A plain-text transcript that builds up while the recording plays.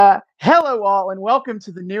Hello, all, and welcome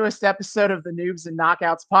to the newest episode of the Noobs and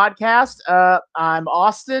Knockouts podcast. I'm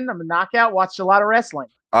Austin. I'm a knockout. Watched a lot of wrestling.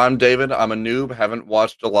 I'm David. I'm a noob. Haven't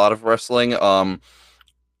watched a lot of wrestling.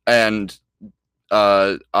 And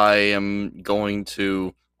I am going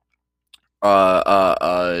to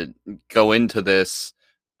go into this.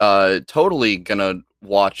 Totally gonna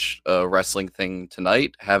watch a wrestling thing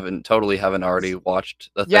tonight. Haven't already watched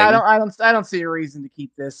the Yeah, thing. I don't see a reason to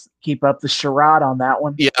keep up the charade on that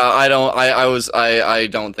one. Yeah, I don't. I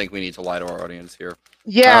don't think we need to lie to our audience here.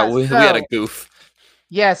 Yeah, We had a goof.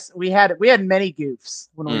 Yes, we had many goofs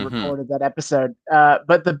when we recorded that episode.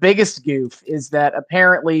 But the biggest goof is that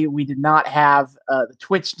apparently we did not have the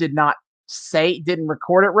Twitch didn't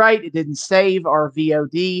record it right. It didn't save our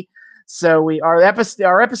VOD. So our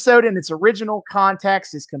episode in its original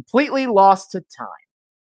context is completely lost to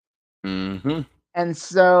time. And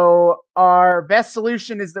so our best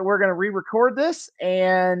solution is that we're going to re-record this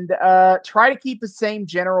and try to keep the same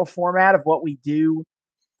general format of what we do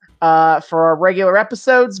for our regular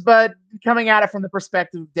episodes, but coming at it from the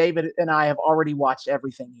perspective of David and I have already watched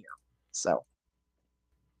everything here. So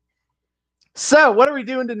what are we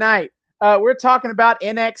doing tonight? We're talking about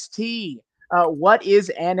NXT. What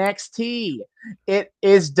is NXT? It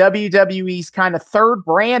is WWE's kind of third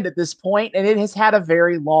brand at this point, and it has had a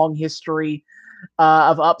very long history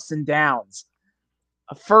of ups and downs.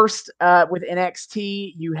 First, with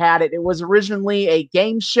NXT, you had it. It was originally a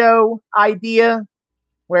game show idea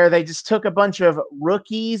where they just took a bunch of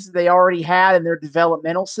rookies they already had in their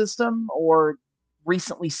developmental system or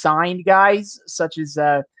recently signed guys, such as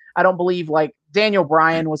I don't believe like Daniel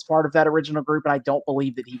Bryan was part of that original group, and I don't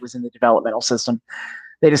believe that he was in the developmental system.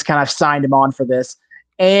 They just kind of signed him on for this.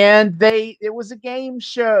 And it was a game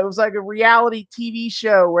show. It was like a reality TV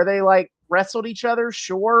show where they like wrestled each other,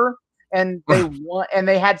 sure. And they won, and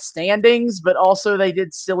they had standings, but also they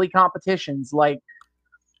did silly competitions like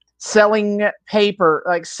selling paper,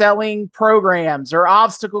 like selling programs or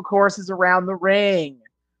obstacle courses around the ring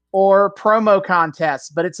or promo contests,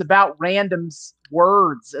 but it's about random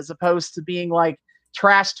words as opposed to being like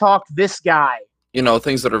trash talk this guy. You know,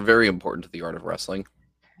 things that are very important to the art of wrestling.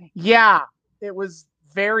 Yeah, it's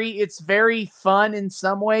very fun in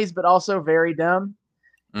some ways, but also very dumb.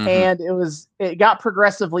 And it got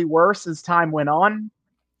progressively worse as time went on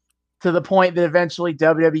to the point that eventually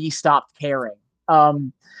WWE stopped caring.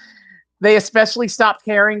 They especially stopped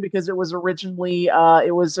caring because it was originally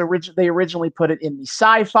they originally put it in the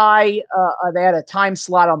Sci-Fi. They had a time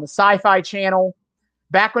slot on the Sci-Fi channel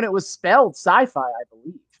back when it was spelled Sci-Fi, I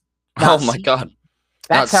believe. Oh my God!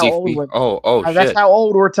 That's how old. Shit! That's how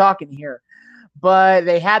old we're talking here. But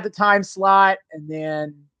they had the time slot, and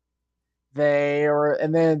then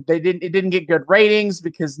it didn't get good ratings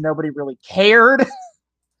because nobody really cared.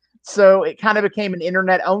 So it kind of became an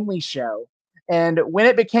internet-only show. And when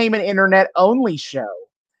it became an internet-only show,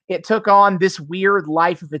 it took on this weird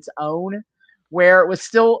life of its own, where it was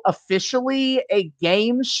still officially a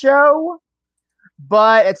game show,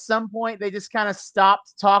 but at some point they just kind of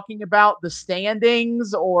stopped talking about the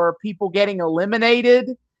standings or people getting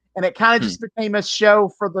eliminated, and it kind of just became a show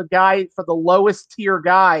for the lowest tier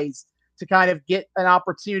guys to kind of get an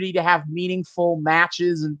opportunity to have meaningful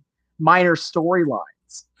matches and minor storylines.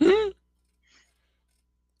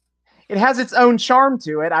 It has its own charm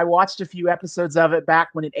to it. I watched a few episodes of it back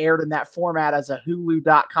when it aired in that format as a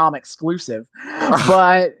Hulu.com exclusive,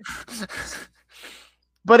 but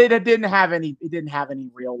it didn't have any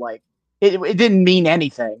real like it didn't mean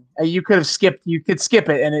anything. You could skip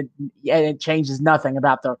it and it changes nothing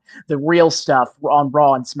about the real stuff on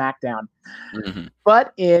Raw and SmackDown.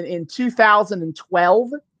 But in 2012,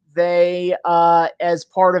 they as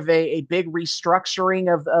part of a big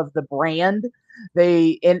restructuring of the brand,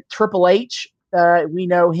 in Triple H, we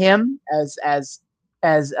know him as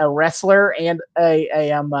a wrestler and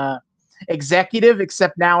a executive,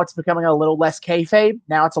 except now it's becoming a little less kayfabe.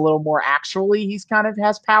 Now it's a little more actually he's kind of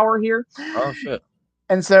has power here. Oh shit.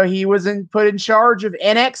 And so he was put in charge of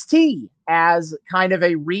NXT as kind of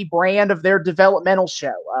a rebrand of their developmental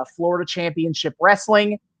show, Florida Championship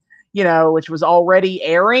Wrestling, which was already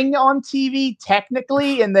airing on TV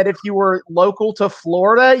technically, and that if you were local to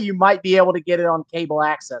Florida, you might be able to get it on cable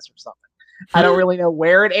access or something. I don't really know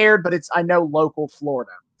where it aired, but I know local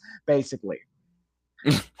Florida, basically.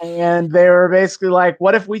 And they were basically like,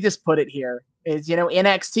 what if we just put it here?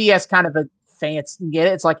 NXT has kind of a fancy, get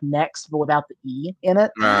it? It's like next, but without the E in it.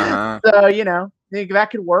 So, think that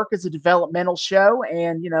could work as a developmental show,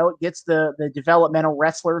 and it gets the developmental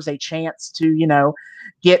wrestlers a chance to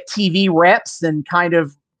get TV reps and kind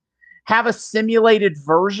of have a simulated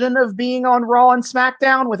version of being on Raw and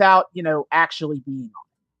SmackDown without actually being on.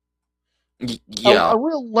 Yeah. A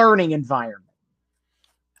real learning environment.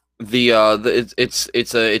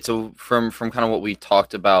 It's a from kind of what we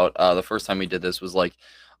talked about the first time we did this was like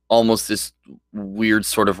almost this weird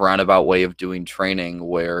sort of roundabout way of doing training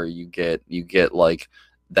where you get like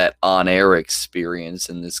that on-air experience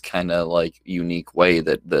in this kind of like unique way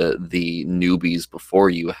that the newbies before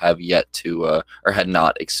you have yet to or had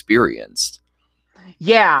not experienced.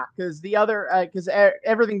 Yeah, because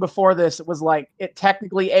everything before this, it was like it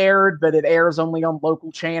technically aired, but it airs only on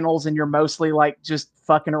local channels, and you're mostly like just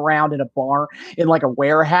fucking around in a bar in like a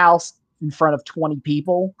warehouse in front of 20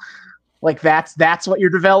 people. Like that's what your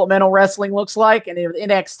developmental wrestling looks like. And in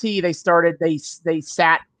NXT,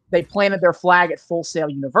 they planted their flag at Full Sail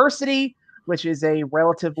University, which is a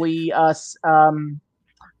relatively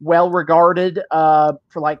well regarded for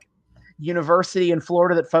like university in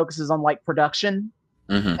Florida that focuses on like production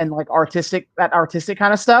Hmm. and like artistic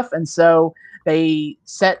kind of stuff. And so they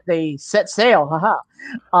set sail.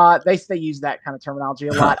 Haha. They use that kind of terminology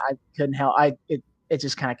a lot. I couldn't help. It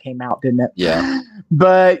just kind of came out, didn't it? Yeah.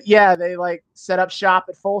 But yeah, they like set up shop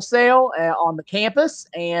at Full Sail on the campus,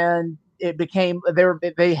 and it became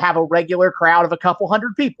they have a regular crowd of a couple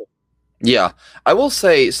hundred people. Yeah, I will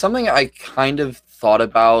say something I kind of thought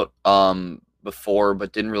about before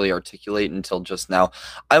but didn't really articulate until just now.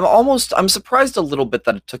 I'm surprised a little bit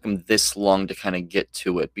that it took them this long to kind of get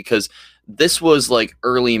to it because this was like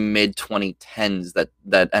early mid 2010s that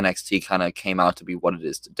NXT kind of came out to be what it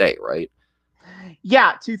is today, right?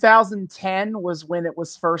 Yeah, 2010 was when it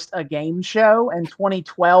was first a game show, and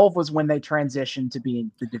 2012 was when they transitioned to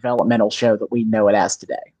being the developmental show that we know it as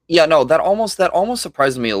today. Yeah, no, that almost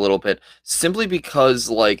surprised me a little bit simply because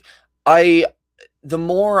like I the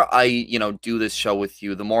more I, do this show with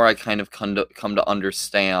you, the more I kind of come to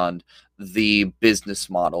understand the business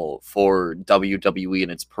model for WWE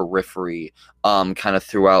and its periphery, kind of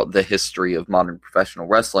throughout the history of modern professional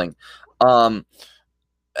wrestling. Um,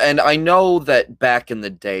 and I know that back in the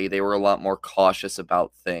day they were a lot more cautious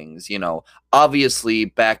about things. Obviously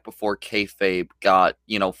back before kayfabe got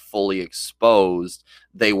fully exposed,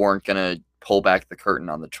 they weren't gonna pull back the curtain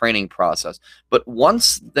on the training process. But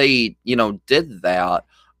once they did that,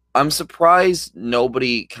 I'm surprised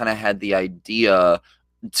nobody kind of had the idea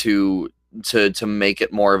to to make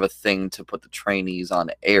it more of a thing to put the trainees on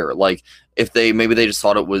air. Like if maybe they just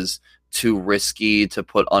thought it was too risky to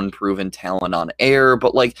put unproven talent on air,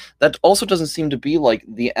 but like that also doesn't seem to be like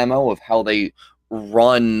the MO of how they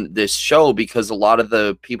run this show because a lot of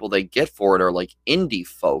the people they get for it are like indie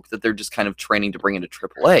folk that they're just kind of training to bring into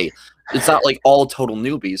AAA. It's not like all total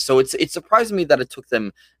newbies. So it's surprising me that it took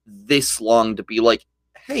them this long to be like,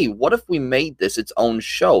 hey, what if we made this its own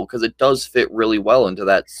show? Because it does fit really well into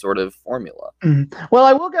that sort of formula. Well,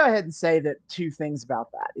 I will go ahead and say that two things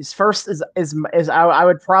about that is first is I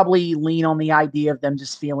would probably lean on the idea of them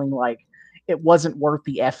just feeling like it wasn't worth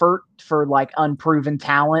the effort for like unproven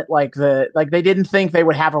talent, like they didn't think they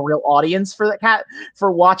would have a real audience for that cat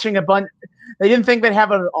for watching a bunch. They didn't think they'd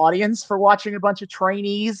have an audience for watching a bunch of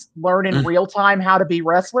trainees learn in Mm, real time how to be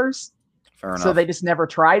wrestlers. fair So enough. they just never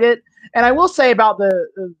tried it. And I will say about the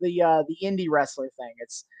indie wrestler thing,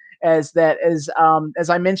 it's as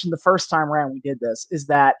I mentioned the first time around we did this,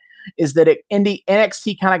 indie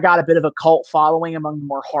NXT kind of got a bit of a cult following among the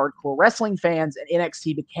more hardcore wrestling fans, and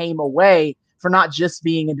NXT became a way for not just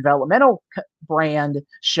being a developmental brand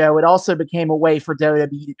show, it also became a way for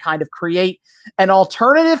WWE to kind of create an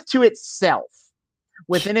alternative to itself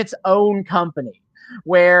within its own company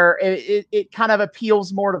where it kind of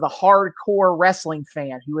appeals more to the hardcore wrestling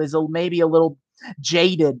fan who is maybe a little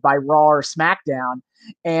jaded by Raw or SmackDown.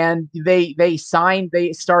 And they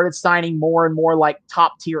started signing more and more like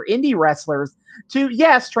top tier indie wrestlers to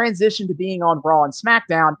yes transition to being on Raw and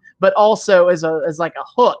SmackDown, but also as like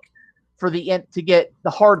a hook for to get the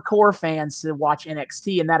hardcore fans to watch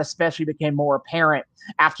NXT, and that especially became more apparent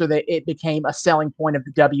after it became a selling point of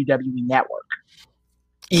the WWE network.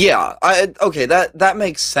 Yeah, okay, that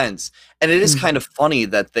makes sense. And it is kind of funny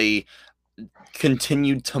that they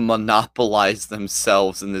continued to monopolize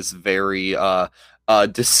themselves in this very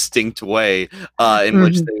distinct way in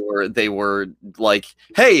which Mm-hmm. they were like,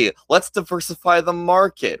 hey, let's diversify the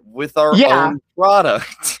market with our Yeah, own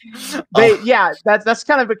product. uh,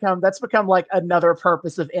 that's become like another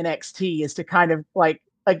purpose of NXT is to kind of like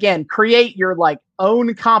again create your like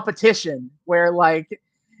own competition where like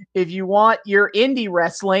if you want your indie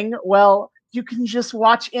wrestling, well, you can just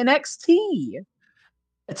watch NXT.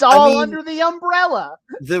 It's I all mean, under the umbrella.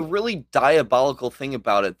 the really diabolical thing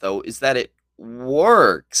about it though is that it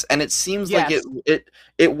works, and it seems like Yes.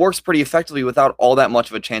 it works pretty effectively without all that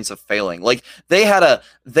much of a chance of failing. Like they had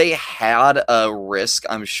a risk,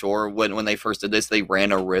 I'm sure, when they first did this. They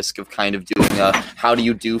ran a risk of kind of doing a how do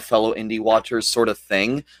you do, fellow indie watchers sort of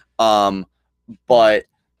thing. But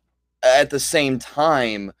at the same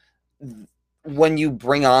time, when you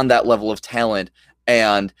bring on that level of talent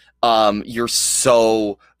and you're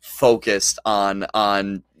so focused on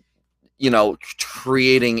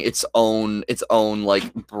creating its own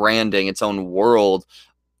like branding, its own world,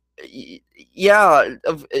 yeah,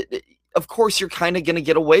 of course you're kind of gonna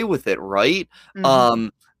get away with it, right? Mm-hmm.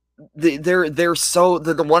 They're so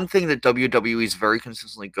the one thing that WWE is very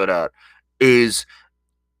consistently good at is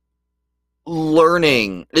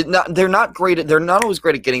learning. They're not great at, they're not always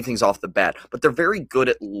great at getting things off the bat, but they're very good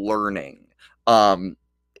at learning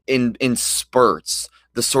in spurts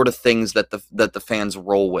the sort of things that the fans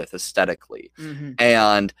roll with aesthetically. Mm-hmm.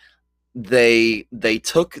 And they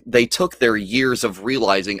took their years of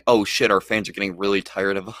realizing, oh shit, our fans are getting really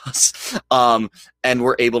tired of us, and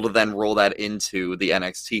we're able to then roll that into the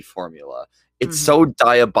NXT formula. It's so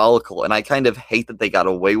diabolical, and I kind of hate that they got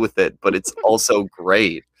away with it, but it's also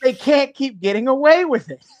great. They can't keep getting away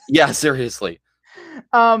with it. Yeah, seriously.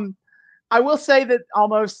 I will say that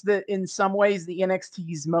almost that in some ways the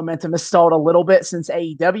NXT's momentum has stalled a little bit since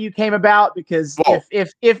AEW came about, because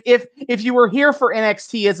if you were here for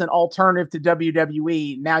NXT as an alternative to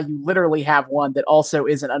WWE, now you literally have one that also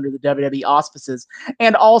isn't under the WWE auspices,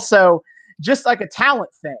 and also just like a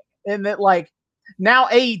talent thing, in that like now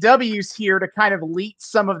AEW's here to kind of leak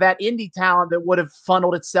some of that indie talent that would have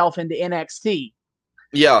funneled itself into NXT.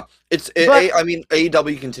 Yeah, I mean,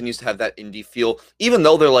 AEW continues to have that indie feel, even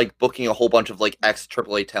though they're like booking a whole bunch of like ex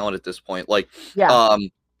AAA talent at this point. Like, yeah,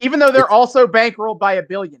 even though they're also bankrolled by a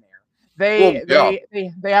billionaire, they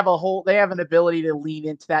have an ability to lean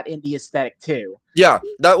into that indie aesthetic too. Yeah,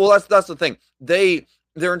 that's the thing.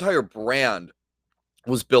 Their entire brand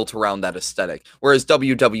was built around that aesthetic, whereas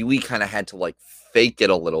WWE kind of had to like fake it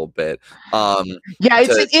a little bit. Yeah,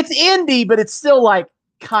 it's indie, but it's still like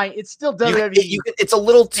it's still WWE. It's a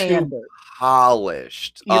little standard. too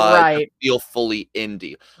polished, right? To feel fully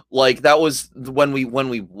indie. Like that was when we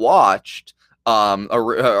watched during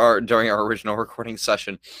our original recording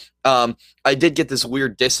session. I did get this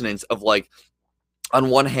weird dissonance of like, on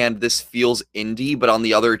one hand, this feels indie, but on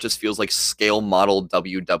the other, it just feels like scale model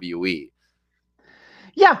WWE.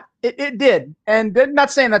 Yeah, it did, and I'm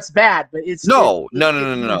not saying that's bad, but it's no.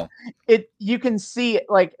 It you can see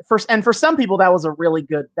like for some people that was a really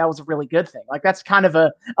good thing. Like that's kind of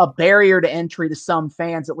a barrier to entry to some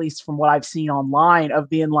fans, at least from what I've seen online, of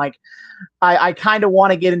being like, I kind of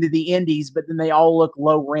want to get into the indies, but then they all look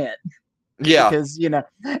low rent. Yeah, because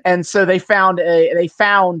and so they found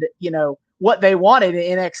what they wanted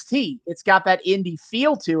in NXT. It's got that indie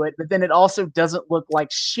feel to it, but then it also doesn't look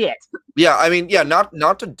like shit. Yeah, I mean, yeah, not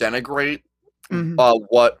to denigrate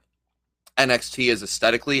what NXT is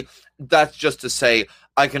aesthetically. That's just to say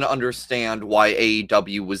I can understand why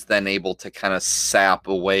AEW was then able to kind of sap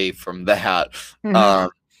away from that. But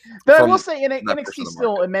I will say NXT is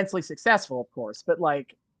still immensely successful, of course, but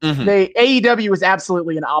like AEW was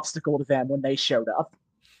absolutely an obstacle to them when they showed up.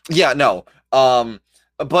 Yeah, no.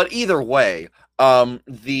 But either way,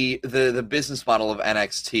 the business model of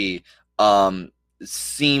NXT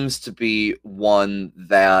seems to be one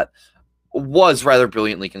that was rather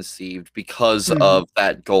brilliantly conceived because of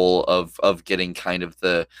that goal of getting kind of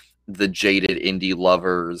the jaded indie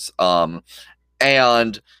lovers,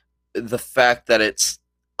 and the fact that it's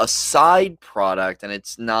a side product and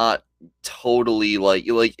it's not totally like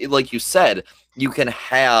you said, you can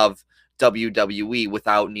have WWE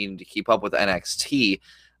without needing to keep up with NXT.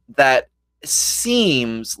 That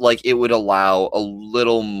seems like it would allow a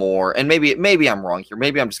little more, and maybe I'm wrong here,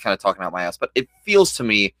 maybe I'm just kind of talking out my ass, but it feels to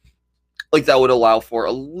me like that would allow for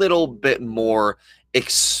a little bit more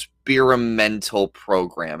experimental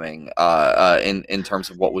programming in terms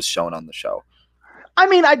of what was shown on the show. I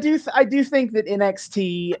mean, I do think that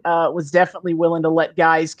NXT was definitely willing to let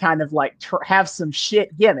guys kind of like have some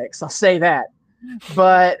shit gimmicks. I'll say that,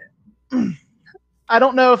 but I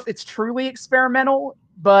don't know if it's truly experimental.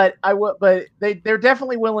 But they're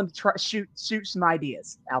definitely willing to try shoot some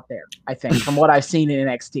ideas out there, I think, from what I've seen in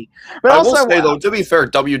NXT. But I will say though, to be fair,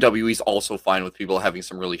 WWE's also fine with people having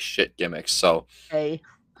some really shit gimmicks. So, I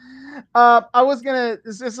was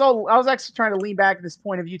actually trying to lean back to this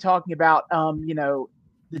point of you talking about the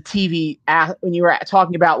TV when you were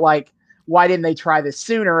talking about like why didn't they try this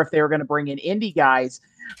sooner if they were going to bring in indie guys.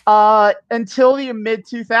 Until the mid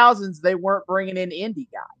 2000s, they weren't bringing in indie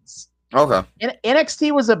guys. Okay. And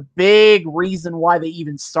NXT was a big reason why they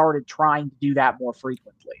even started trying to do that more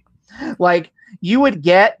frequently. Like, you would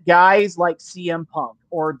get guys like CM Punk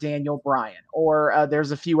or Daniel Bryan, or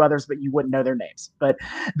there's a few others, but you wouldn't know their names. But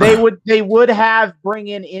they would have bring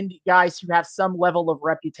in indie guys who have some level of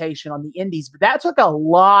reputation on the indies, but that took a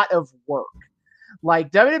lot of work.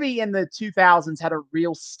 Like, WWE in the 2000s had a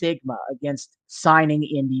real stigma against signing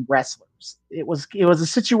indie wrestlers. It was a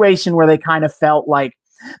situation where they kind of felt like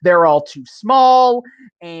they're all too small,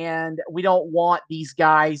 and we don't want these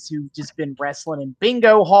guys who've just been wrestling in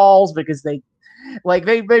bingo halls, because they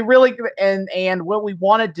really, and what we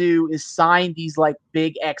want to do is sign these like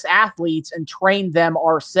big ex athletes and train them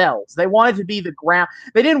ourselves. They wanted to be the ground.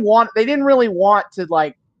 They didn't really want to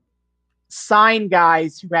like sign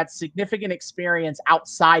guys who had significant experience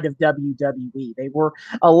outside of WWE. They were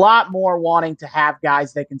a lot more wanting to have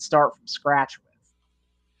guys they can start from scratch with.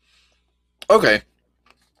 Okay.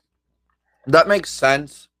 That makes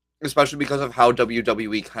sense, especially because of how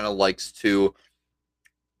WWE kind of likes to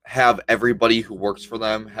have everybody who works for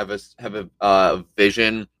them have a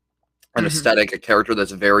vision, an aesthetic, a character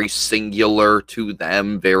that's very singular to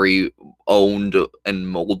them, very owned and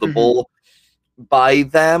moldable by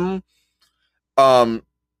them.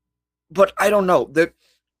 But I don't know that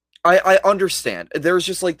I understand. There's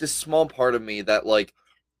just like this small part of me that like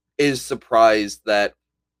is surprised that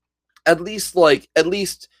at least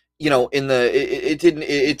you know in the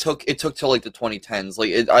it took till like the 2010s.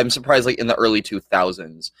 Like I'm surprised like in the early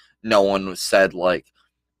 2000s no one said like,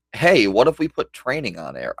 hey, what if we put training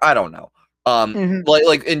on air? I don't know.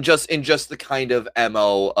 Like in just the kind of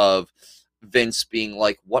MO of Vince being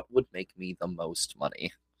like, what would make me the most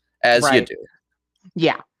money, as you do.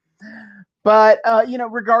 Yeah. But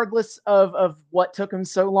regardless of what took them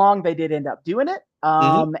so long, they did end up doing it.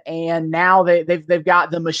 And now they've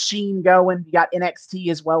got the machine going. You got NXT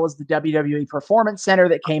as well as the WWE Performance Center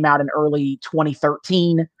that came out in early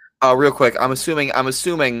 2013. Real quick, I'm assuming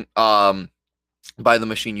by the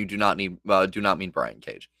machine you do not mean Brian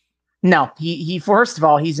Cage. No, he first of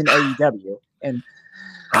all, he's in AEW. And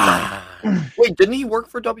wait, didn't he work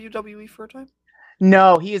for WWE for a time?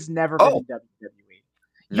 No, he has never been in WWE.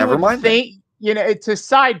 Never mind. To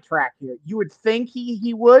sidetrack here, you would think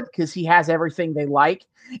he would, because he has everything they like,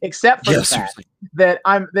 except for the fact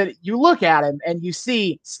that you look at him and you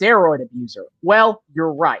see steroid abuser. Well,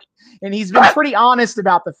 you're right, and he's been pretty honest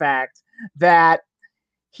about the fact that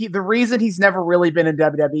the reason he's never really been in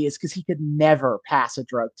WWE is because he could never pass a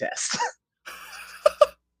drug test.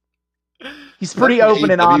 He's pretty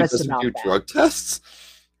open and honest about that. Drug tests?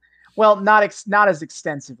 Well, not as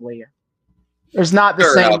extensively. There's not the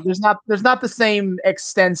same. Enough. There's not the same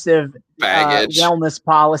extensive wellness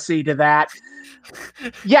policy to that.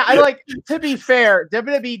 Yeah, to be fair,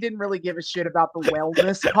 WWE didn't really give a shit about the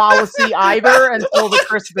wellness policy either until the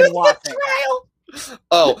Chris Benoit thing.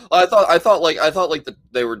 Oh, I thought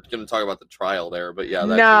they were going to talk about the trial there, but yeah.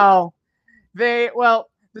 No, the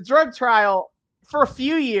drug trial, for a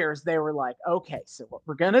few years they were like, okay, so what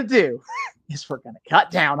we're gonna do is we're gonna cut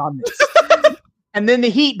down on this, and then the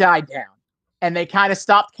heat died down. And they kind of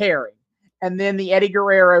stopped caring. And then the Eddie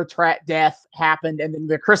Guerrero death happened, and then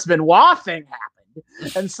the Chris Benoit thing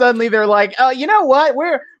happened. And suddenly they're like, "Oh, you know what?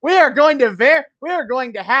 We are going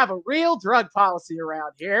to have a real drug policy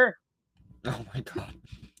around here." Oh my god!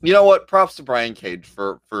 You know what? Props to Brian Cage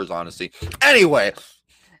for his honesty. Anyway,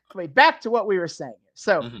 back to what we were saying.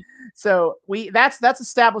 So that's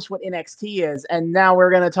established what NXT is, and now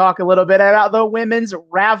we're going to talk a little bit about the women's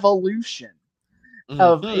revolution in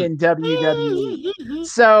WWE.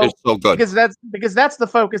 So it's so good because that's the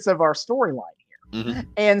focus of our storyline here.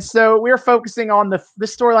 And so we're focusing on the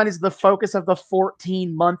storyline is the focus of the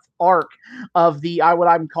 14-month arc of the what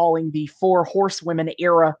I'm calling the 4 horsewomen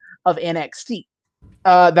era of NXT.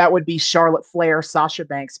 That would be Charlotte Flair, Sasha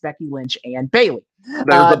Banks, Becky Lynch, and Bayley.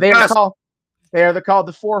 They're called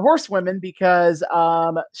the 4 horsewomen because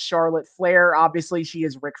Charlotte Flair, obviously she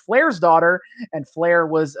is Ric Flair's daughter, and Flair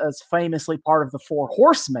was as famously part of the 4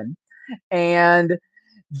 horsemen. And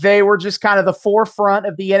they were just kind of the forefront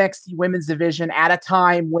of the NXT women's division at a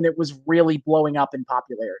time when it was really blowing up in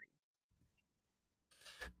popularity.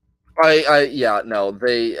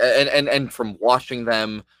 And from watching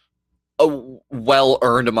them, well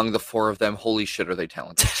earned among the 4 of them. Holy shit, are they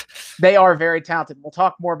talented? They are very talented. We'll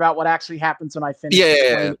talk more about what actually happens when I finish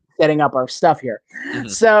setting up our stuff here.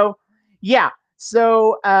 So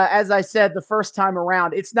as I said the first time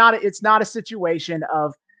around, it's not a situation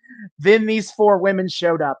of then these 4 women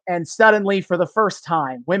showed up and suddenly for the first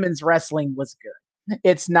time women's wrestling was good.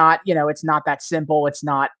 it's not, it's not that simple. It's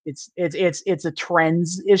a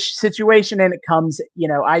trends-ish situation, and it comes,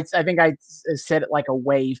 I think I said it like a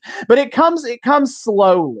wave, but it comes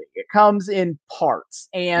slowly. It comes in parts.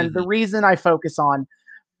 And the reason I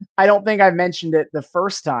don't think I mentioned it the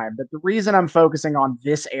first time, but the reason I'm focusing on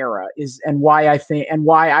this era and why I've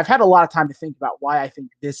had a lot of time to think about why I think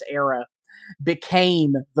this era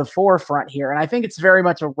became the forefront here. And I think it's very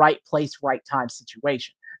much a right place, right time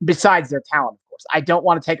situation, besides their talent, of course. I don't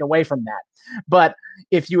want to take away from that. But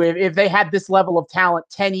if they had this level of talent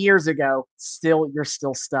 10 years ago, you're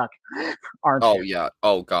still stuck, aren't you? Oh yeah.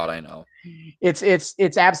 Oh God, I know.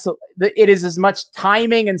 It's absolutely, it is as much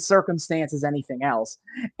timing and circumstance as anything else.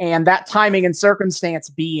 And that timing and circumstance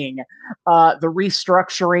being the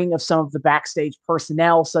restructuring of some of the backstage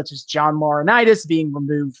personnel, such as John Laurinaitis being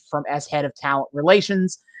removed as head of talent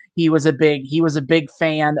relations. He was a big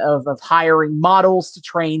fan of hiring models to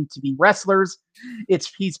train to be wrestlers.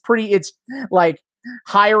 It's like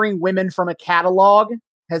hiring women from a catalog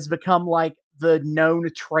has become like the known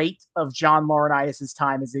trait of John Laurinaitis'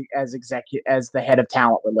 time as the head of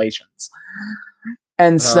talent relations.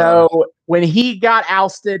 And so when he got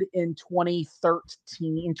ousted in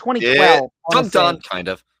 2012, I'm done, kind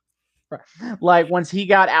of. Like once he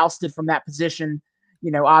got ousted from that position,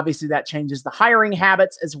 obviously that changes the hiring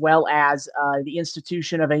habits, as well as the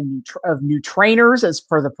institution of new trainers as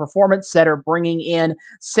for the Performance Center, bringing in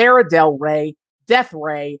Sarah Del Rey, Death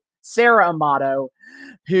Ray, Sarah Amato,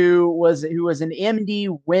 who was an a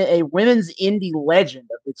women's indie legend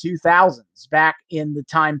of the 2000s, back in the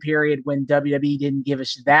time period when WWE didn't give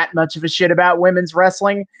that much of a shit about women's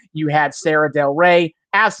wrestling. You had Sarah Del Rey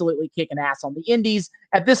absolutely kicking ass on the indies.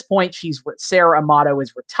 At this point, Sarah Amato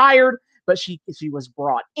is retired, but she was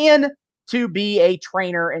brought in to be a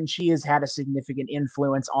trainer, and she has had a significant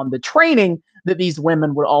influence on the training that these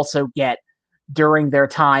women would also get during their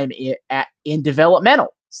time in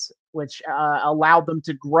developmentals, which allowed them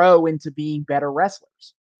to grow into being better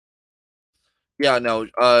wrestlers. Yeah, no.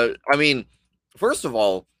 I mean, first of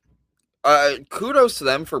all, kudos to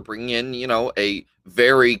them for bringing in, a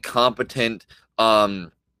very competent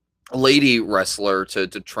lady wrestler to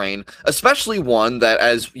train, especially one that,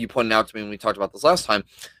 as you pointed out to me when we talked about this last time,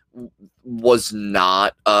 was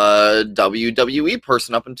not a WWE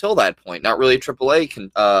person up until that point. Not really a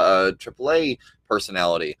AAA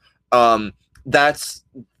personality. That's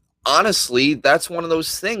one of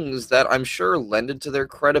those things that I'm sure lended to their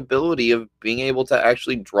credibility of being able to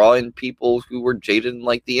actually draw in people who were jaded in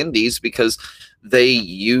like the indies, because they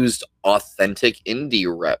used authentic indie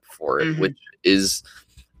rep for it, which is,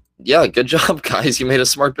 yeah, good job, guys. You made a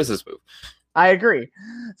smart business move. I agree.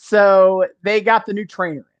 So they got the new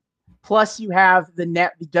trainer. Plus, you have the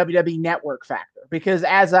WWE Network factor, because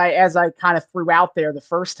as I kind of threw out there the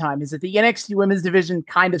first time, is that the NXT Women's Division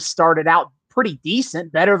kind of started out pretty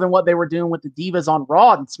decent, better than what they were doing with the Divas on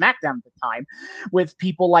Raw and SmackDown at the time, with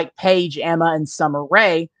people like Paige, Emma, and Summer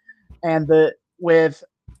Rae, and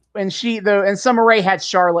Summer Rae had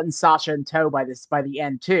Charlotte and Sasha in tow by the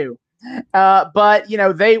end too. But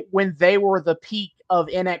when they were the peak of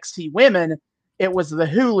NXT women, it was the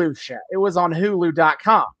Hulu show. It was on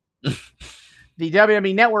Hulu.com. The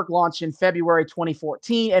WWE Network launched in February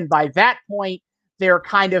 2014, and by that point, they're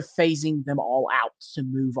kind of phasing them all out to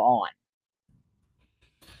move on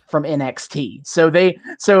from NXT. So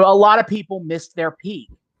a lot of people missed their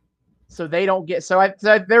peak. So they don't get. So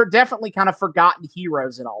they're definitely kind of forgotten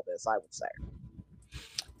heroes in all this, I would say.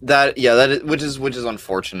 Which is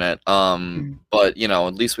unfortunate. But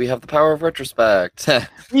at least we have the power of retrospect.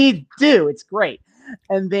 We do. It's great.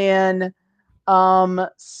 And then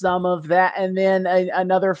some of that, and then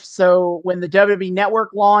another. So when the WWE Network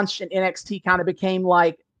launched, and NXT kind of became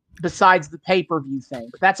like, besides the pay-per-view thing,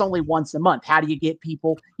 but that's only once a month. How do you get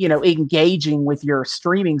people, engaging with your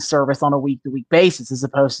streaming service on a week-to-week basis, as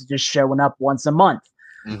opposed to just showing up once a month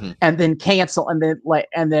and then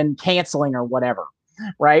canceling or whatever,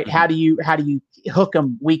 right? How do you hook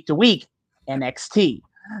them week to week? NXT.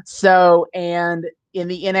 So, and in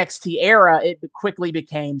the NXT era, it quickly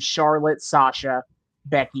became Charlotte, Sasha,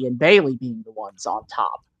 Becky, and Bayley being the ones on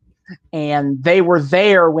top. And they were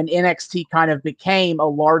there when NXT kind of became a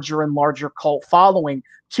larger and larger cult following,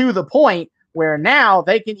 to the point where now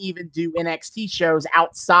they can even do NXT shows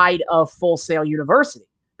outside of Full Sail University,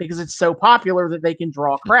 because it's so popular that they can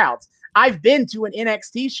draw crowds. I've been to an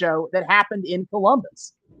NXT show that happened in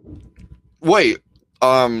Columbus. Wait,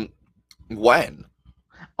 when?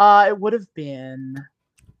 It would have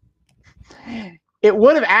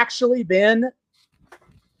actually been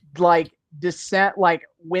like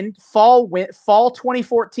fall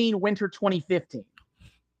 2014, winter 2015.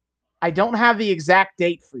 I don't have the exact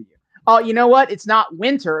date for you. Oh, you know what? It's not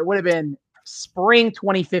winter. It would have been spring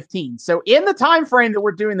 2015. So in the time frame that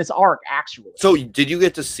we're doing this arc, actually. So did you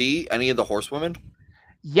get to see any of the horsewomen?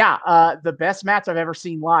 Yeah, the best match I've ever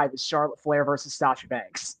seen live is Charlotte Flair versus Sasha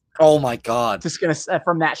Banks. Oh my God. Just gonna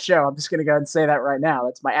from that show. I'm just gonna go ahead and say that right now.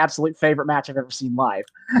 That's my absolute favorite match I've ever seen live.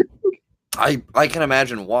 I can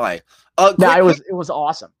imagine why. No, it was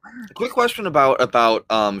awesome. Quick question about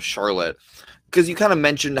Charlotte, because you kind of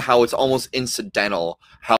mentioned how it's almost incidental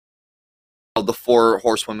how the four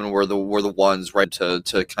horsewomen were the ones right to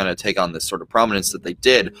kind of take on this sort of prominence that they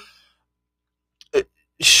did.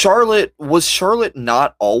 Charlotte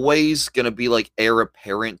not always going to be like heir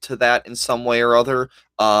apparent to that in some way or other,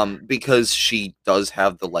 because she does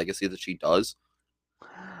have the legacy that she does?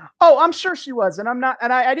 Oh, I'm sure she was, and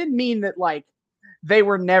I didn't mean that like they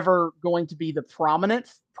were never going to be the prominent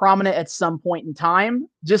at some point in time.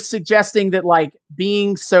 Just suggesting that like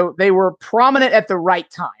they were prominent at the right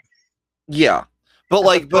time. Yeah, but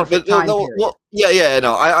like, but well, yeah,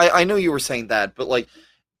 no, I know you were saying that, but like,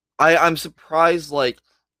 I'm surprised like.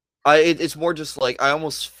 It's more just like I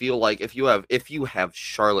almost feel like if you have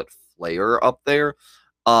Charlotte Flair up there,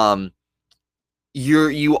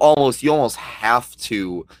 you almost have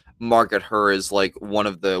to market her as like one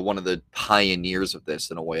of the pioneers of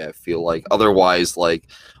this in a way. I feel like otherwise, like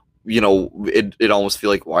it almost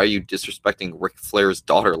feel like, why are you disrespecting Ric Flair's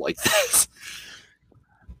daughter like this?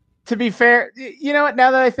 To be fair, you know what?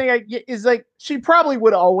 Now that I think is like she probably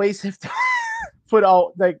would always have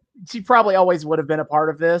she probably always would have been a part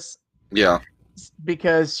of this. Yeah.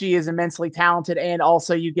 Because she is immensely talented, and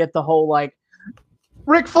also you get the whole like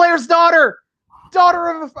Ric Flair's daughter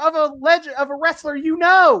of a legend, of a wrestler,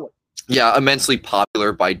 Yeah, immensely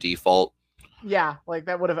popular by default. Yeah, like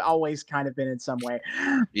that would have always kind of been in some way.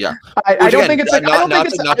 Yeah. I don't think it's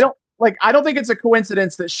a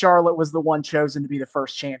coincidence that Charlotte was the one chosen to be the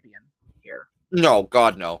first champion here. No,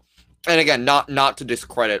 God no. And again, not to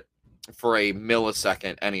discredit for a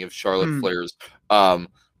millisecond any of Charlotte Flair's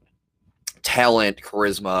talent,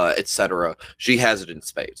 charisma, etc. She has it in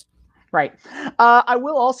spades. Right. I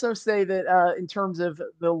will also say that in terms of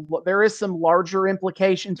there is some larger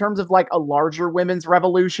implication in terms of like a larger women's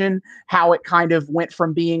revolution, how it kind of went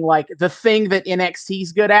from being like the thing that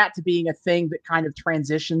NXT's good at to being a thing that kind of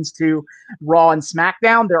transitions to Raw and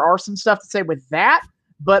SmackDown. There are some stuff to say with that,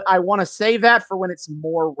 but I want to save that for when it's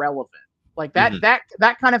more relevant. Like that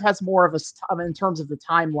kind of has more of in terms of the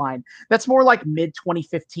timeline. That's more like mid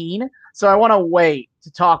 2015. So I want to wait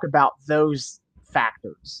to talk about those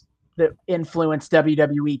factors that influence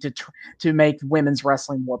WWE to make women's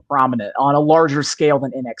wrestling more prominent on a larger scale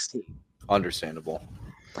than NXT. Understandable.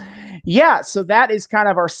 Yeah, so that is kind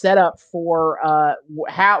of our setup for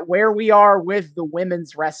where we are with the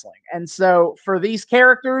women's wrestling. And so for these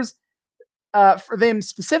characters, for them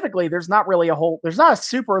specifically, there's not a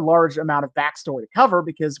super large amount of backstory to cover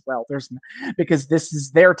because this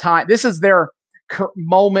is their time. This is their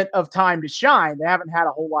moment of time to shine. They haven't had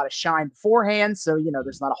a whole lot of shine beforehand, so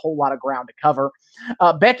there's not a whole lot of ground to cover.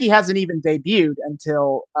 Becky hasn't even debuted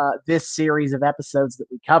until this series of episodes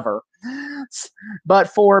that we cover. But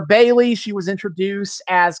for Bayley, she was introduced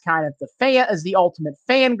as kind of the ultimate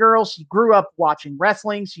fangirl. She grew up watching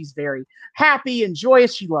wrestling. She's very happy and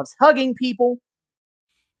joyous. She loves hugging people,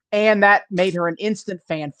 and that made her an instant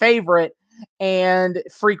fan favorite. And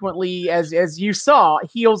frequently, as you saw,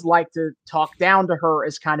 heels like to talk down to her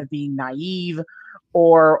as kind of being naive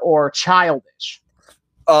or childish.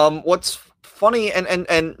 What's funny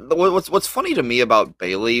and what's funny to me about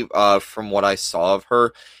Bayley, from what I saw of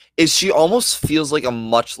her, is she almost feels like a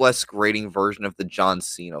much less grating version of the John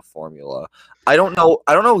Cena formula. I don't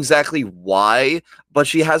know exactly why, but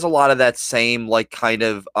she has a lot of that same like kind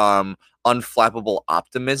of unflappable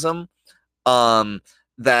optimism.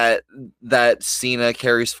 That Cena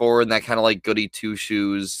carries forward, and that kind of like goody two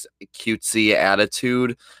shoes cutesy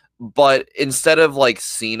attitude. But instead of like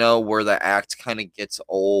Cena, where the act kind of gets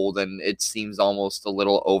old and it seems almost a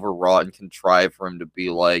little overwrought and contrived for him to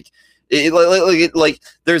be like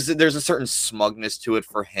there's a certain smugness to it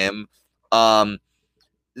for him.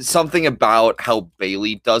 Something about how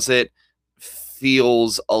Bayley does it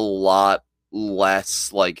feels a lot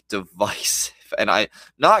less like divisive, and I'm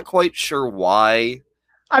not quite sure why.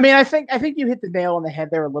 I mean, I think you hit the nail on the head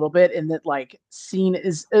there a little bit, in that like Cena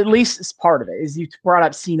is, at least as part of it, is you brought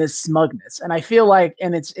up Cena's smugness, and I feel like,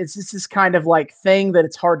 and it's this kind of like thing that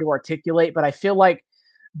it's hard to articulate, but I feel like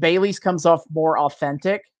Bayley's comes off more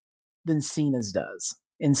authentic than Cena's does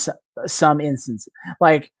in some instances,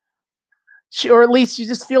 like or at least she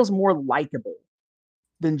just feels more likable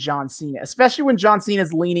than John Cena, especially when John Cena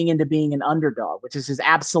is leaning into being an underdog, which is his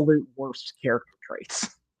absolute worst character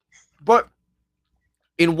traits. But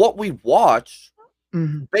in what we watched,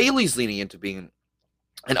 Mm-hmm. Bayley's leaning into being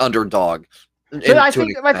an underdog. But I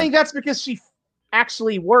think that's because she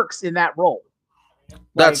actually works in that role.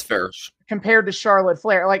 That's fair. Compared to Charlotte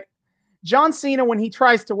Flair, like John Cena, when he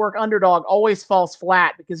tries to work underdog, always falls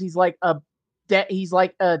flat because he's like a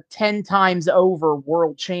 10 times over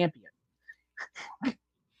world champion.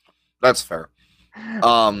 That's fair.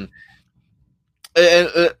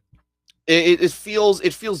 It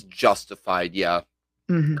feels justified, yeah.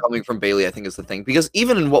 Mm-hmm. Coming from Bayley, I think is the thing, because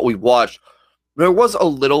even in what we watched, there was a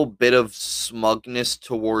little bit of smugness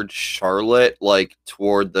towards Charlotte, like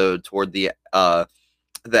toward the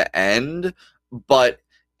end, but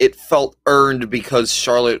it felt earned because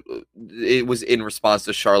Charlotte. It was in response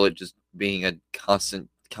to Charlotte just being a constant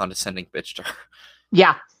condescending bitch to her.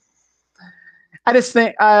 Yeah, I just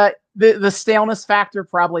think the staleness factor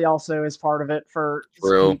probably also is part of it. For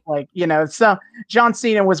True. Like, so John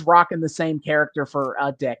Cena was rocking the same character for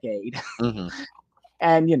a decade. Mm-hmm.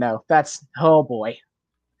 And, that's, oh boy.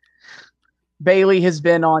 Bayley has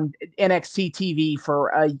been on NXT TV for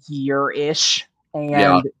a year-ish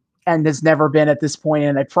and has never been at this point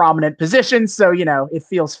in a prominent position. So, it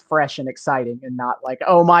feels fresh and exciting and not like,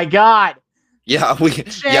 oh my God. Yeah, we get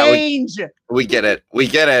it. We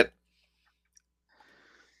get it.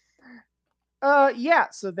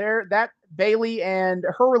 So that Bayley and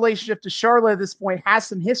her relationship to Charlotte at this point has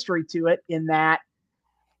some history to it, in that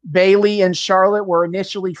Bayley and Charlotte were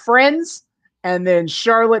initially friends, and then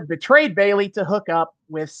Charlotte betrayed Bayley to hook up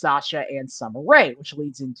with Sasha and Summer Rae, which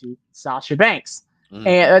leads into Sasha Banks.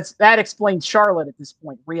 And that explains Charlotte at this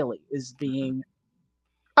point, really, is being,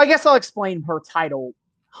 I guess I'll explain her title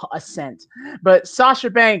ascent. But Sasha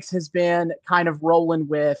Banks has been kind of rolling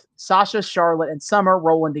with Sasha, Charlotte, and Summer,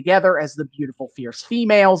 rolling together as the beautiful, fierce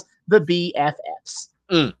females, the BFFs.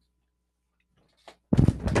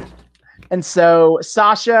 And so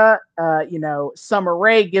Sasha, Summer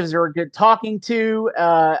Rae gives her a good talking to.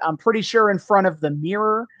 I'm pretty sure in front of the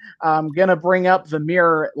mirror. I'm gonna bring up the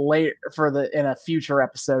mirror later in a future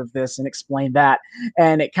episode of this and explain that.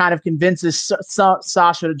 And it kind of convinces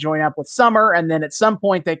Sasha to join up with Summer, and then at some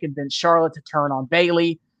point they convince Charlotte to turn on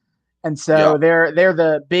Bayley. And so they're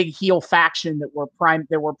the big heel faction that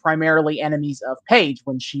were primarily enemies of Paige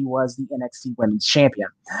when she was the NXT Women's Champion,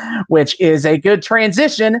 which is a good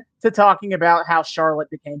transition to talking about how Charlotte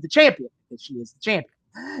became the champion, because she is the champion.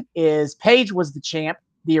 Paige was the champ,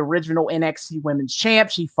 the original NXT Women's Champ.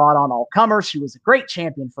 She fought on all comers. She was a great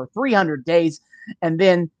champion for 300 days, and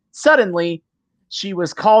then suddenly she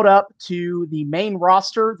was called up to the main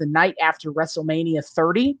roster the night after WrestleMania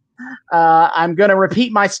 30. I'm going to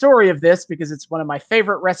repeat my story of this because it's one of my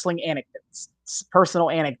favorite wrestling anecdotes,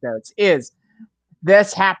 personal anecdotes.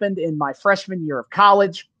 This happened in my freshman year of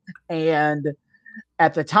college, and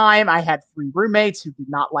at the time I had 3 roommates who did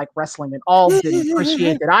not like wrestling at all, didn't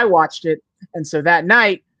appreciate that I watched it, and so that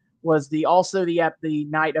night was the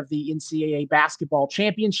night of the NCAA basketball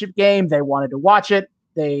championship game. They wanted to watch it.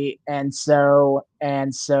 So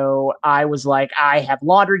I was like, I have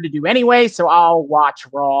laundry to do anyway, so I'll watch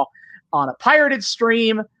Raw on a pirated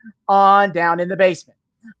stream down in the basement.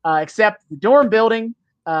 Except the dorm building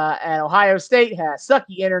at Ohio State has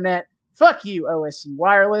sucky internet. Fuck you, OSU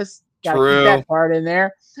Wireless. Gotta keep that part in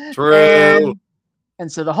there. True.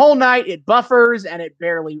 And so the whole night it buffers and it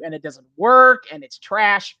doesn't work and it's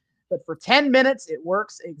trash. But for 10 minutes it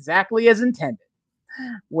works exactly as intended.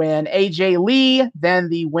 When AJ Lee, then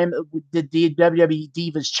the WWE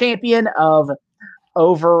Divas champion of well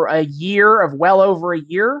over a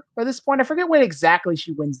year by this point. I forget when exactly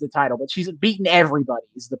she wins the title, but she's beaten everybody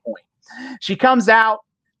is the point. She comes out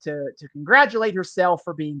to congratulate herself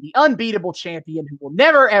for being the unbeatable champion who will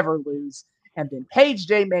never, ever lose. And then Paige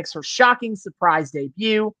Day makes her shocking surprise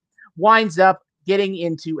debut, winds up getting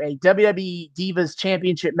into a WWE Divas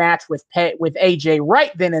Championship match with AJ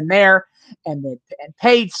right then and there. And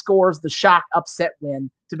Paige scores the shock upset win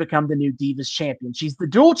to become the new Divas champion. She's the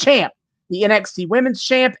dual champ, the NXT Women's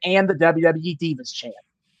champ and the WWE Divas champ.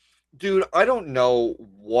 Dude, I don't know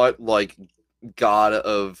what god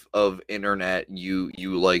of internet you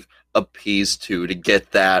appease to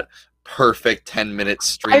get that perfect 10-minute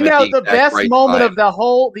stream. I know the best moment of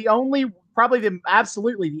the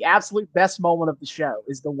absolute best moment of the show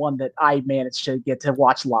is the one that I managed to get to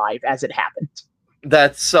watch live as it happened.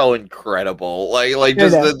 That's so incredible.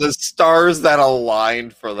 Just the stars that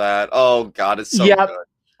aligned for that. Oh God, it's so good.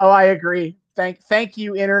 Oh, I agree. Thank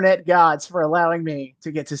you, internet gods, for allowing me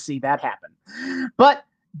to get to see that happen. But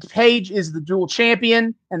Paige is the dual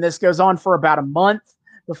champion, and this goes on for about a month.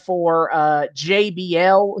 before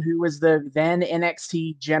JBL, who was the then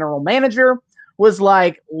NXT general manager, was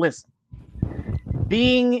like, listen,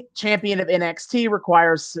 being champion of NXT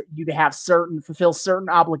requires you to have fulfill certain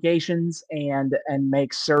obligations and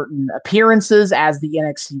make certain appearances as the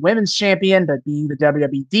NXT Women's Champion, but being the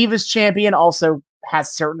WWE Divas Champion also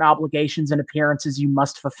has certain obligations and appearances you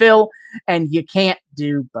must fulfill, and you can't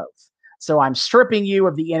do both. So I'm stripping you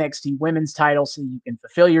of the NXT Women's title so you can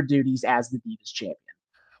fulfill your duties as the Divas Champion.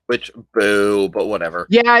 Which, boo, but whatever.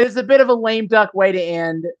 Yeah, it's a bit of a lame duck way to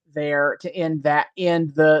end the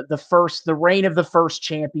reign of the first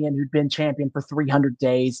champion who'd been champion for 300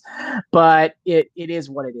 days. But it is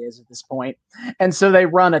what it is at this point. And so they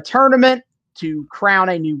run a tournament to crown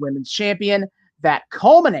a new women's champion that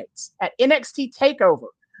culminates at NXT TakeOver.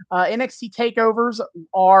 NXT TakeOvers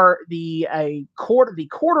are the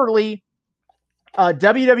quarterly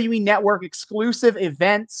WWE Network exclusive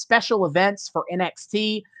events, special events for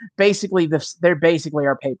NXT. Basically, they're basically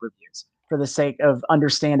our pay-per-views for the sake of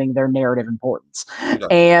understanding their narrative importance. Yeah.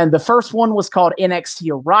 And the first one was called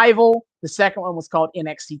NXT Arrival. The second one was called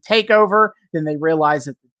NXT TakeOver. Then they realized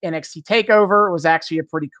that NXT TakeOver was actually a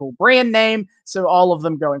pretty cool brand name. So all of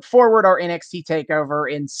them going forward are NXT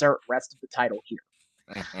TakeOver. Insert rest of the title here.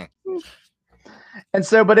 And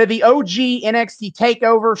so, but at the OG NXT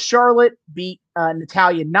TakeOver, Charlotte beat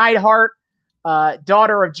Natalya Neidhart,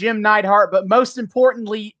 daughter of Jim Neidhart. But most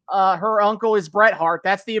importantly, her uncle is Bret Hart.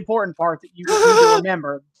 That's the important part that you need to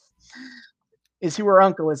remember, is who her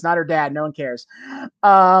uncle is, not her dad. No one cares.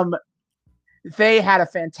 They had a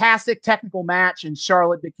fantastic technical match, and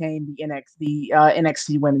Charlotte became the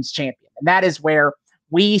NXT Women's Champion. And that is where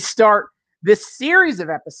we start this series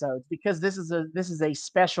of episodes, because this is a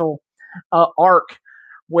special arc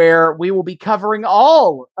where we will be covering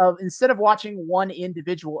all of, instead of watching one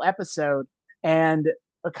individual episode and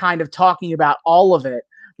kind of talking about all of it,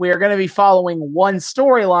 we are going to be following one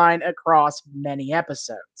storyline across many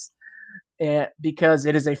episodes. Because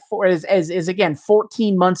it is again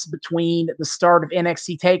 14 months between the start of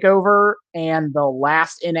NXT TakeOver and the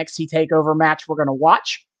last NXT TakeOver match we're going to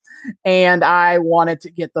watch. And I wanted to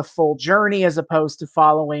get the full journey as opposed to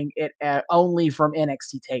following it only from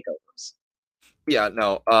NXT TakeOvers. Yeah,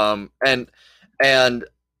 no. And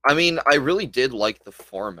I mean, I really did like the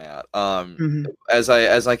format. As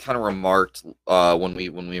I kind of remarked when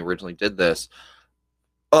we originally did this,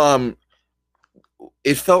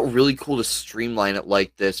 it felt really cool to streamline it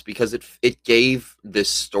like this, because it gave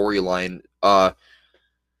this storyline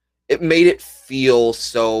it made it feel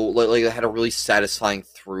so like it had a really satisfying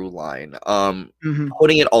through line.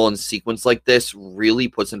 Putting it all in sequence like this really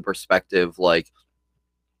puts in perspective like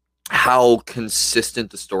how consistent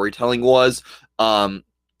the storytelling was,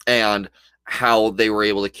 and how they were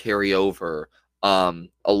able to carry over a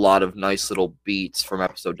lot of nice little beats from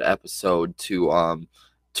episode to episode to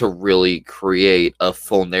really create a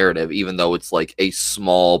full narrative, even though it's like a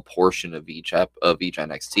small portion of each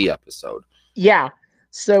NXT episode. Yeah.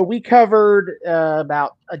 So we covered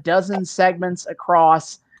about a dozen segments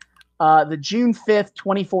across the June 5th,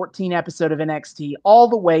 2014 episode of NXT, all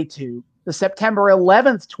the way to the September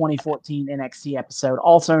 11th, 2014 NXT episode,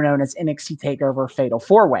 also known as NXT TakeOver Fatal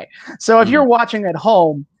 4-Way. So if you're watching at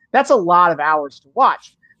home, that's a lot of hours to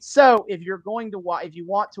watch. So if you're going to if you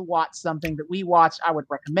want to watch something that we watched, I would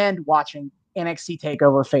recommend watching NXT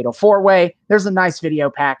TakeOver Fatal 4-Way. There's a nice video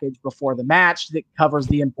package before the match that covers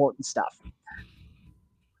the important stuff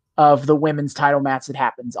of the women's title match that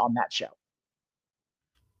happens on that show.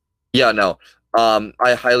 Yeah, no.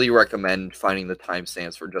 I highly recommend finding the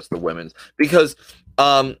timestamps for just the women's, because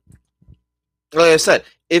like I said,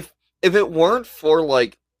 if it weren't for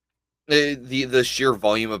like the sheer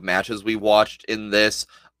volume of matches we watched in this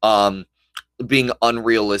being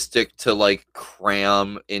unrealistic to like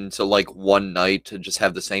cram into like one night to just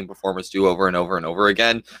have the same performance do over and over and over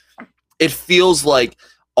again, it feels like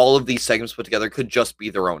all of these segments put together could just be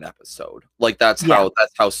their own episode. Like that's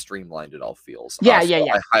how streamlined it all feels. Yeah.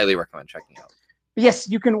 I highly recommend checking out. Yes,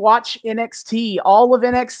 you can watch NXT. All of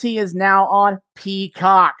NXT is now on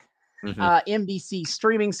Peacock, NBC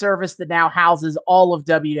streaming service that now houses all of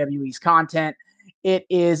WWE's content. It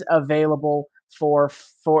is available for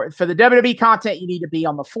the WWE content. You need to be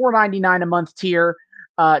on the $4.99 a month tier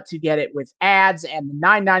to get it with ads, and the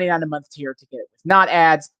 $9.99 a month tier to get it with not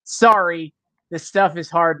ads. Sorry, this stuff is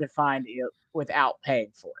hard to find without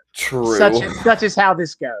paying for it. True. Such is how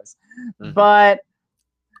this goes. But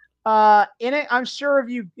in it, I'm sure if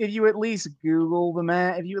you at least Google the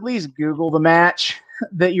match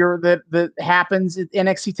that happens at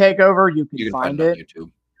NXT TakeOver, you can find it. On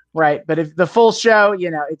YouTube. Right. But if the full show,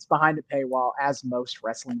 it's behind a paywall, as most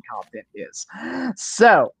wrestling content is.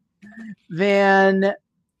 So then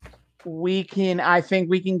I think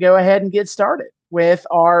we can go ahead and get started with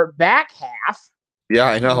our back half. Yeah,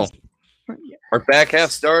 I know. Our back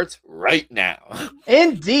half starts right now.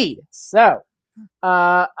 Indeed. So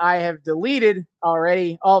I have deleted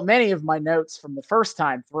already many of my notes from the first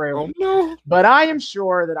time through. Oh no. But I am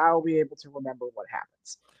sure that I will be able to remember what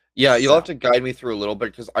happens. Yeah, you'll have to guide me through a little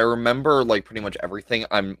bit because I remember like pretty much everything.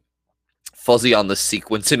 I'm fuzzy on the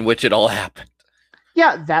sequence in which it all happened.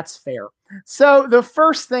 Yeah, that's fair. So the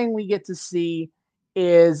first thing we get to see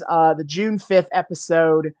is the June 5th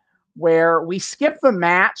episode where we skip the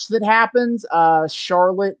match that happens.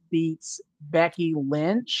 Charlotte beats Becky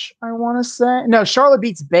Lynch, I want to say. No, Charlotte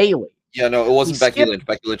beats Bayley. Yeah, no, it wasn't Becky Lynch.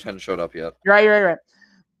 Becky Lynch hadn't showed up yet. Right.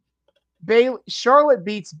 Charlotte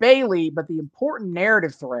beats Bayley, but the important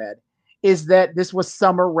narrative thread is that this was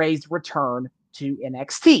Summer Rae's return to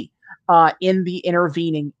NXT. In the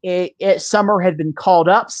intervening, Summer had been called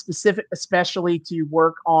up especially to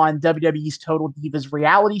work on WWE's Total Divas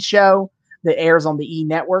reality show that airs on the E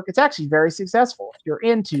Network. It's actually very successful. If you're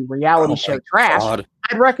into reality show trash,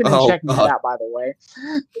 I'd recommend checking it out, by the way.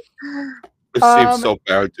 It seems so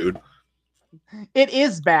bad, dude. It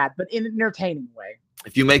is bad, but in an entertaining way.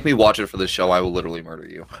 If you make me watch it for this show, I will literally murder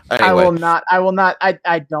you. Anyway. I will not.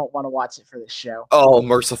 I don't want to watch it for this show. Oh,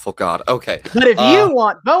 merciful God. Okay. But if you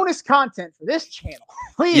want bonus content for this channel,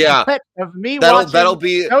 please let of me watching that'll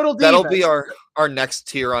be Total Divas. That'll be our next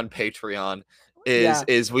tier on Patreon.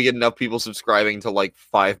 Is we get enough people subscribing to like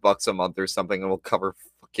 $5 a month or something, and we'll cover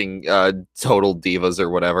fucking Total Divas or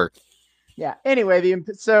whatever. Yeah. Anyway,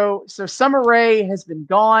 so Summer Rae has been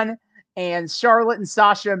gone. And Charlotte and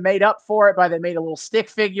Sasha made up for it they made a little stick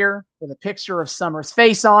figure with a picture of Summer's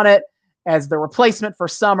face on it as the replacement for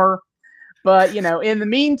Summer. But, in the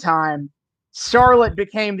meantime, Charlotte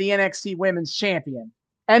became the NXT Women's Champion.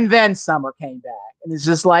 And then Summer came back. And it's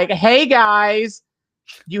just like, hey, guys,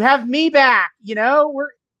 you have me back. We're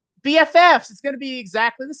BFFs. It's going to be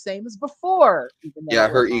exactly the same as before. Yeah,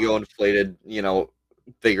 her ego inflated,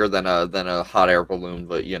 bigger than a hot air balloon,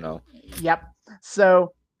 but, Yep.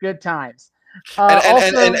 So... good times.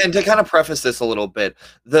 And to kind of preface this a little bit,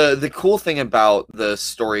 the cool thing about the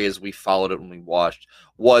story as we followed it when we watched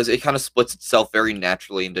was it kind of splits itself very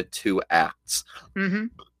naturally into two acts. Mm-hmm.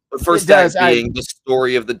 The first act being the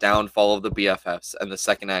story of the downfall of the BFFs, and the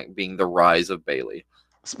second act being the rise of Bayley.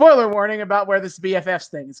 Spoiler warning about where this BFFs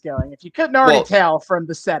thing is going. If you couldn't already tell from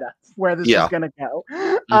the setup where this is going to go.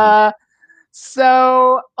 Mm-hmm.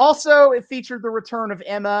 So also it featured the return of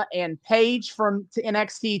Emma and Paige to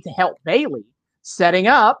NXT to help Bayley, setting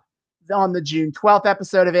up on the June 12th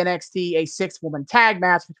episode of NXT a 6-woman tag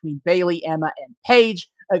match between Bayley, Emma, and Paige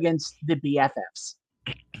against the BFFs.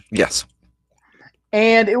 Yes.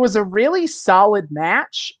 And it was a really solid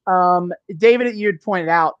match. David, you had pointed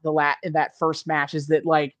out in that first match is that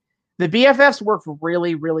like the BFFs worked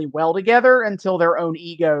really, really well together until their own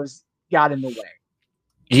egos got in the way.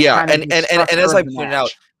 Yeah, and as I pointed out,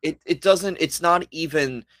 it's not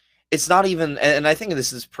even, and I think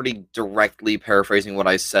this is pretty directly paraphrasing what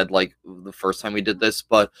I said like the first time we did this,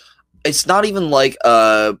 but it's not even like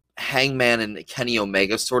a Hangman and Kenny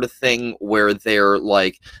Omega sort of thing where they're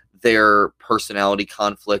like their personality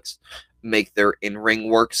conflicts make their in-ring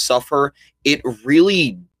work suffer. It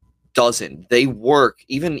really doesn't. They work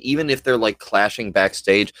even if they're like clashing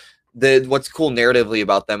backstage. What's cool narratively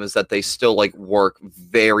about them is that they still like work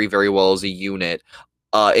very, very well as a unit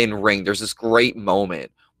in ring. There's this great moment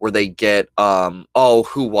where they get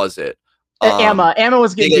who was it? Emma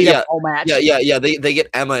was getting beat up all match. Yeah. They get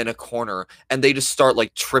Emma in a corner and they just start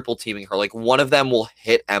like triple teaming her. Like one of them will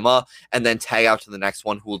hit Emma and then tag out to the next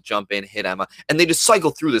one who will jump in, hit Emma, and they just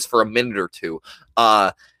cycle through this for a minute or two.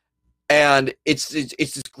 And it's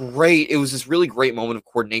just great. It was this really great moment of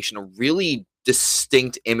coordination, a really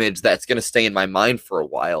distinct image that's going to stay in my mind for a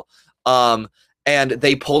while. And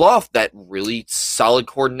they pulled off that really solid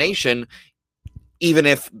coordination, even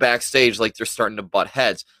if backstage, like they're starting to butt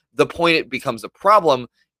heads. The point it becomes a problem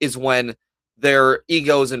is when their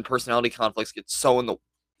egos and personality conflicts get so in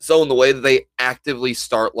the way that they actively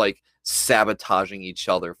start like sabotaging each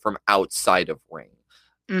other from outside of ring.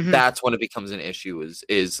 Mm-hmm. That's when it becomes an issue.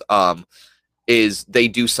 Is they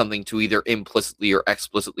do something to either implicitly or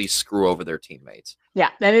explicitly screw over their teammates.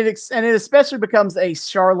 Yeah, and it especially becomes a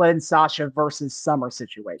Charlotte and Sasha versus Summer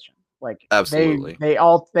situation. Like absolutely,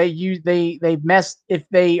 they mess if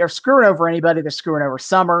they are screwing over anybody, they're screwing over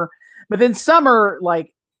Summer. But then Summer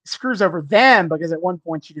like screws over them because at one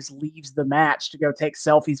point she just leaves the match to go take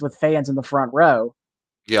selfies with fans in the front row.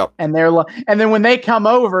 Yep. And and then when they come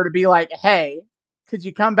over to be like, "Hey, could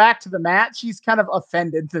you come back to the match?" She's kind of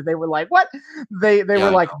offended that they were like, "What?" They Yeah, were I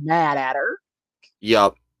like know. mad at her.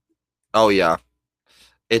 Yep. Oh yeah.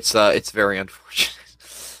 It's very unfortunate.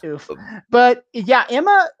 Oof. But yeah,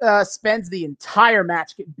 Emma spends the entire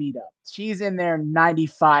match getting beat up. She's in there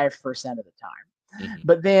 95% of the time. Mhm.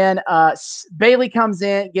 But then Bailey comes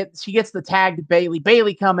in, she gets the tag to Bailey.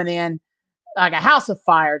 Bailey coming in like a house of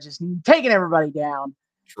fire, just taking everybody down.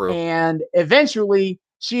 True. And eventually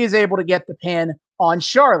she is able to get the pin on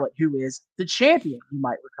Charlotte, who is the champion, you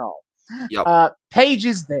might recall. Yep. Paige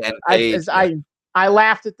is there. And Paige, yeah. I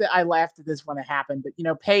laughed at this when it happened, but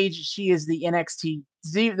Paige, she is the NXT.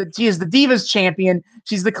 She is the Divas champion.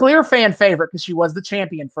 She's the clear fan favorite because she was the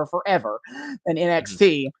champion for forever in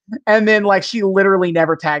NXT. And then like she literally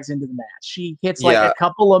never tags into the match. She hits like a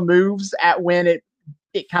couple of moves at when it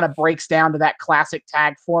kind of breaks down to that classic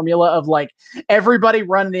tag formula of like everybody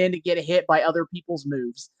running in to get a hit by other people's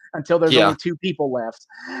moves until there's only two people left.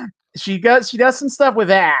 She does some stuff with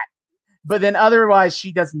that. But then otherwise,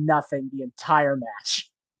 she does nothing the entire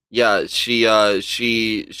match. Yeah, she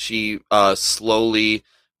slowly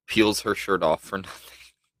peels her shirt off for nothing.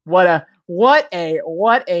 What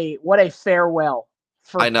a farewell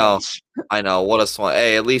for I know. Paige. I know. What a swan.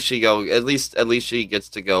 Hey, at least she gets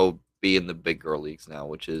to go be in the big girl leagues now,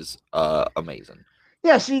 which is amazing.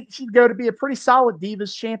 Yeah, she'd go to be a pretty solid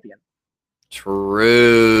Divas champion.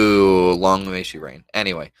 True. Long may she reign.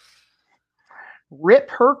 Anyway. Rip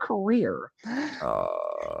her career.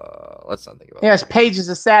 Let's not think about Yes, Paige is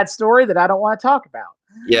a sad story that I don't want to talk about.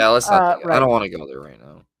 Yeah, let's not I don't want to go there right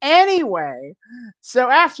now. Anyway, so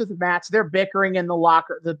after the match, they're bickering in the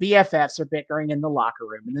locker. The BFFs are bickering in the locker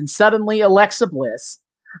room. And then suddenly Alexa Bliss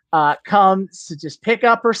comes to just pick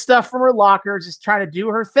up her stuff from her locker, just trying to do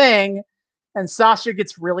her thing. And Sasha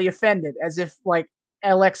gets really offended, as if like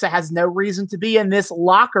Alexa has no reason to be in this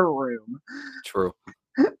locker room. True.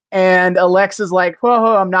 And Alexa's like,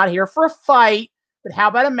 whoa, I'm not here for a fight, but how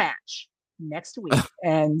about a match next week?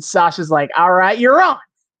 And Sasha's like, all right, you're on.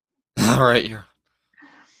 All right, you're.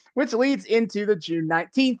 Which leads into the June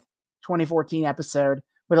 19th, 2014 episode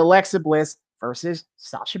with Alexa Bliss versus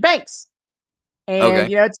Sasha Banks.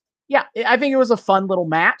 And, I think it was a fun little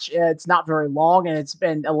match. It's not very long,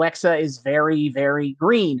 and Alexa is very, very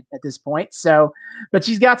green at this point. So, but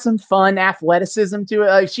she's got some fun athleticism to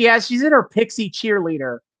it. She's in her pixie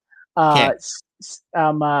cheerleader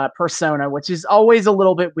persona, which is always a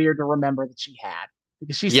little bit weird to remember that she had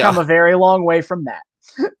because she's come a very long way from that.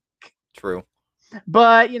 True.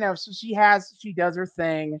 But so she does her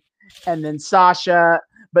thing, and then Sasha.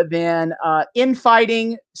 But then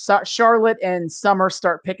infighting, Charlotte and Summer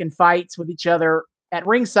start picking fights with each other at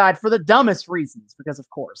ringside for the dumbest reasons, because of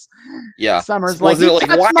course, Summer's like,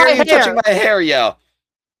 why are you touching my hair? Yeah,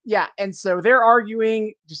 and so they're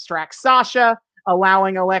arguing, distract Sasha,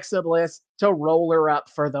 allowing Alexa Bliss to roll her up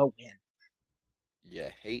for the win. You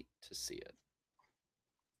hate to see it.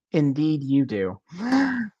 Indeed, you do.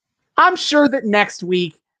 I'm sure that next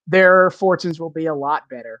week their fortunes will be a lot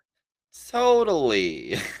better.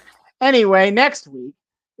 Totally. Anyway, next week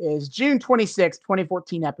is June 26th,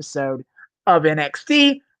 2014 episode of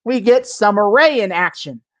NXT. We get Summer Rae in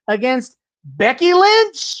action against Becky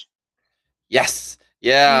Lynch. Yes.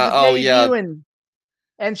 Yeah.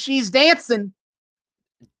 And she's dancing.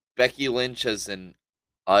 Becky Lynch is an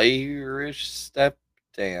Irish step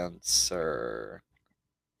dancer.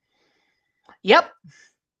 Yep.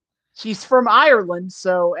 She's from Ireland,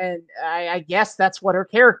 and I guess that's what her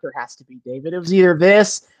character has to be, David. It was either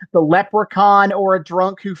this, the leprechaun, or a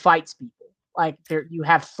drunk who fights people. Like, you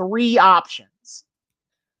have three options.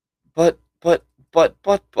 But.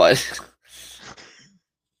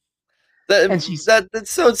 That's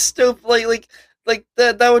so stupid.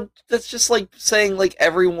 That's just like saying like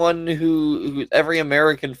every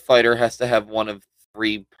American fighter has to have one of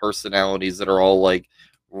three personalities that are all like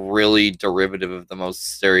really derivative of the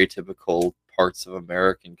most stereotypical parts of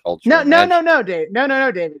American culture. No,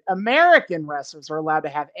 David. American wrestlers are allowed to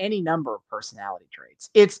have any number of personality traits.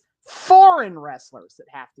 It's foreign wrestlers that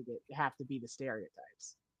have to be the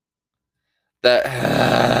stereotypes. You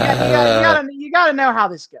gotta know how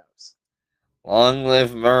this goes. Long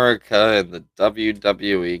live America and the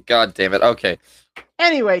WWE. God damn it. Okay.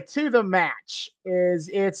 Anyway, to the match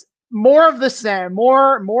it's more of the same,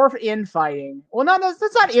 more infighting. Well, no,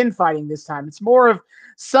 that's not infighting this time. It's more of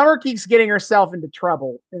Summer keeps getting herself into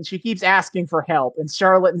trouble, and she keeps asking for help. And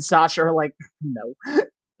Charlotte and Sasha are like, no.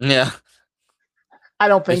 Yeah. I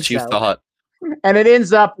don't think so. You thought. And it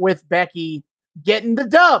ends up with Becky getting the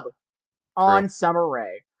dub on Summer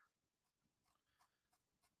Rae.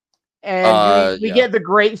 And we Yeah. get the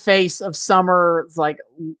great face of Summer like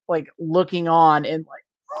looking on and like,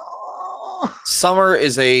 oh. Summer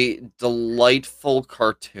is a delightful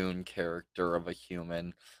cartoon character of a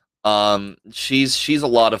human. She's a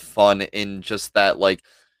lot of fun in just that, like,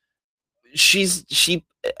 she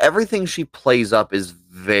everything she plays up is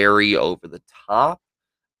very over the top.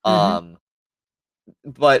 Mm-hmm. Um,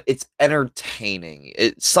 but it's entertaining.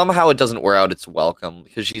 It somehow it doesn't wear out its welcome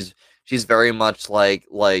because she's very much like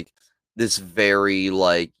this very,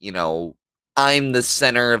 like, I'm the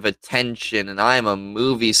center of attention and I'm a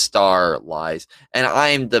movie star, lies, and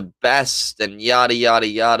I'm the best and yada yada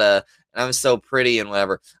yada, and I'm so pretty and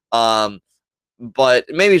whatever. But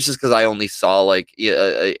maybe it's just because I only saw like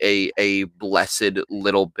a blessed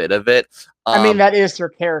little bit of it. I mean, Um, that is her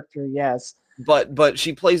character, yes. but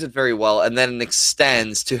she plays it very well, and then it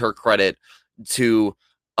extends, to her credit, to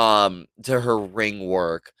her ring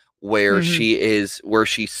work, where Mm-hmm.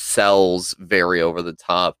 she sells very over the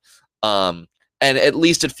top, and at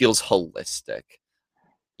least it feels holistic,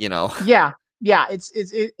 you know. Yeah, yeah,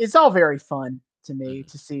 it's all very fun to me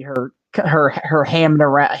to see her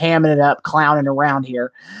hamming it up, clowning around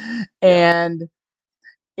here, Yeah. and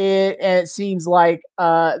it seems like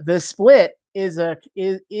the split is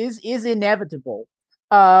inevitable.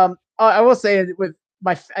 I will say with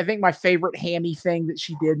I think my favorite hammy thing that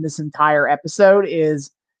she did in this entire episode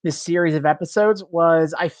is this series of episodes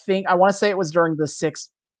was I want to say it was during the six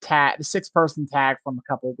person tag from a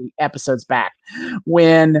couple of the episodes back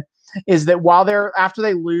when is that while they're after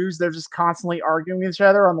they lose they're just constantly arguing with each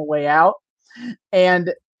other on the way out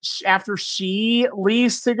and after she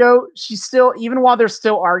leaves to go, she still, even while they're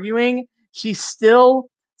still arguing, she still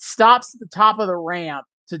stops at the top of the ramp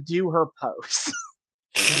to do her pose,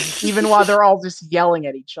 even while they're all just yelling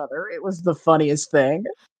at each other. It was the funniest thing.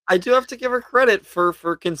 I do have to give her credit for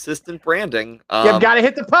consistent branding. You've got to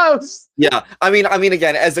hit the post. Yeah, I mean,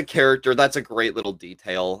 again, as a character, that's a great little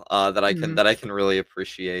detail that I can Mm-hmm. that I can really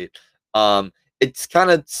appreciate. It's kind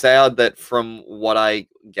of sad that, from what I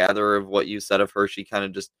gather of what you said of her, she kind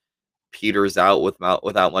of just peters out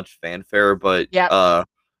without much fanfare. But Yeah,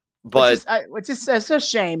 but it's a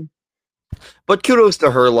shame. but kudos to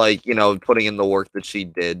her, like, putting in the work that she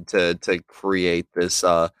did to create this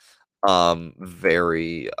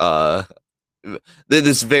very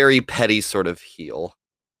this very petty sort of heel.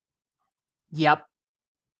 Yep,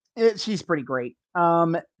 she's pretty great.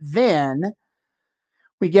 Then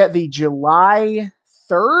we get the July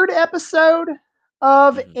 3rd episode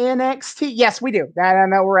of Mhm. NXT. Yes, we do. I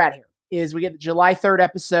know we're at here. Is we get the July 3rd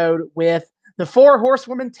episode with the Four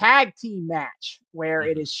Horsewomen tag team match, where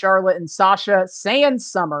it Mhm. is Charlotte and Sasha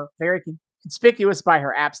sans Summer, very conspicuous by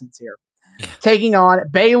her absence here, taking on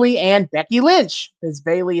Bayley and Becky Lynch. As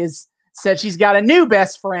Bayley has said she's got a new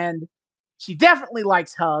best friend. She definitely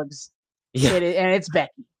likes hugs. Yeah, And it's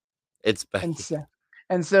Becky. it's And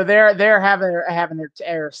Becky. so they're having their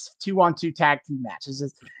 2-on-2 tag team matches.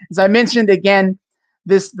 As I mentioned again,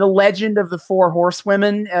 the legend of the Four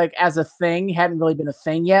Horsewomen like as a thing hadn't really been a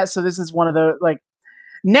thing yet. So this is one of the like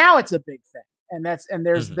now it's a big thing. And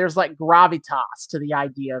Mhm. there's like gravitas to the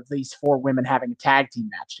idea of these four women having a tag team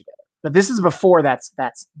match together. But this is before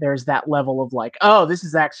there's that level of like, oh, this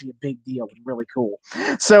is actually a big deal and really cool.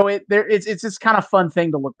 So it's this kind of fun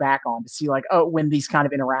thing to look back on to see like, oh, when these kind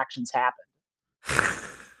of interactions happen.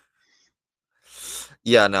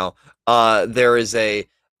 Yeah, no. There is a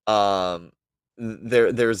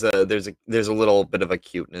there's a little bit of a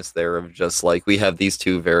cuteness there of just like, we have these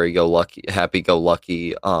two very happy go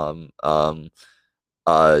lucky uh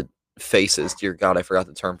faces. Dear God, I forgot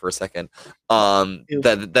the term for a second.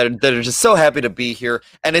 That are just so happy to be here,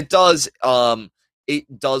 and it does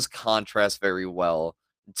contrast very well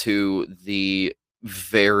to the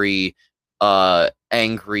very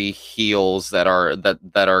angry heels that are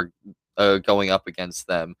going up against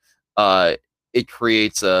them. It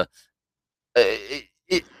creates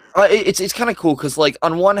it's kind of cool because, like,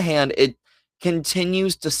 on one hand, it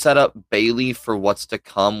continues to set up Bayley for what's to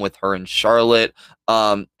come with her and Charlotte,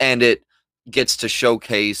 and it gets to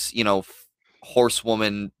showcase,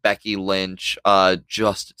 horsewoman Becky Lynch,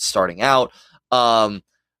 just starting out.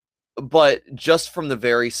 But just from the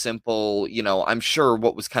very simple, I'm sure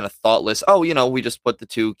what was kind of thoughtless, oh, we just put the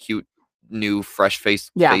two cute new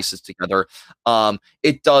Yeah. faces together.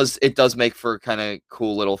 It does make for a kind of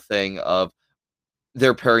cool little thing of,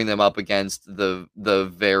 they're pairing them up against the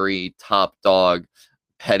very top dog,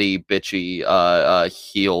 petty, bitchy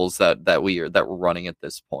heels that we're running at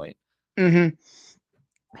this point. Mm-hmm.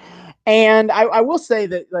 And I will say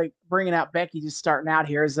that like bringing out Becky just starting out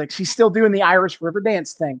here is like she's still doing the Irish River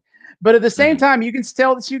dance thing, but at the same Mhm. time you can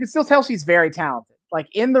still tell she's very talented. like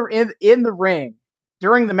in the ring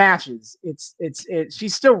during the matches,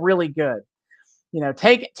 she's still really good.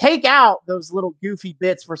 Take out those little goofy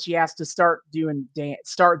bits where she has to start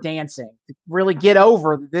dancing to really get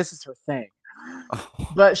over that this is her thing.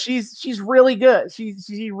 But she's really good.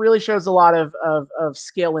 She really shows a lot of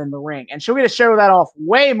skill in the ring, and she'll get to show that off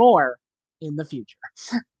way more in the future.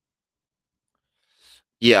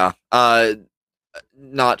 Yeah,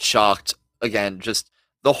 not shocked. Again, just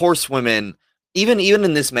the horsewomen, even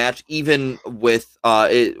in this match, even with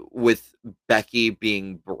with Becky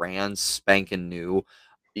being brand spanking new,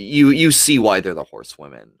 you see why they're the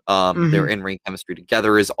horsewomen. Their in-ring chemistry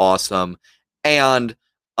together is awesome, and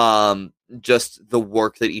just the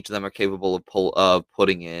work that each of them are capable of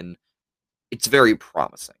putting in, it's very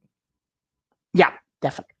promising. Yeah,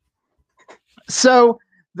 definitely. So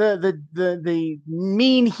the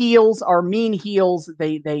mean heels are mean heels.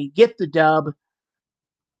 They get the dub.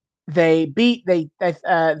 They beat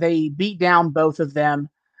down both of them.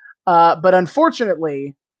 But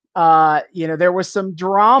unfortunately, there was some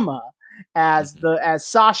drama as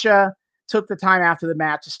Sasha took the time after the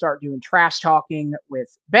match to start doing trash talking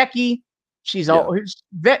with Becky. She's all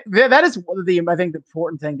that is one of the, I think, the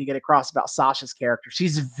important thing to get across about Sasha's character.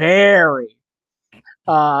 She's very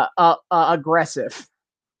aggressive,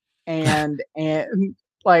 and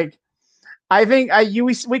like, I think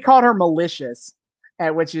we called her malicious,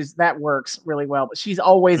 which is, that works really well. But she's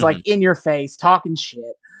always like in your face, talking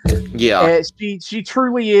shit. Yeah, she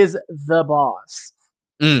truly is the boss.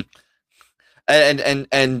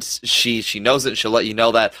 And she knows it. She'll let you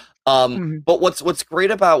know that. But what's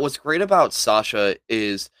great about Sasha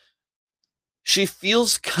is she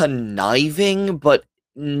feels conniving, but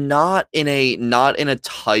not in a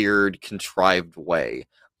tired, contrived way.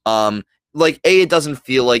 Like, it doesn't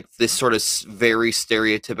feel like this sort of very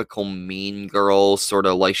stereotypical mean girl, sort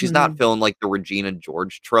of like she's not feeling like the Regina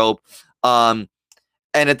George trope. And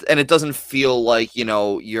it doesn't feel like,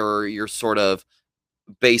 your sort of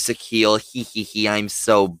basic heel, he, I'm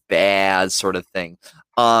so bad sort of thing.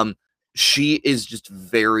 She is just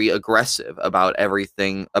very aggressive about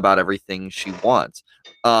everything she wants.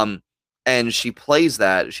 And she plays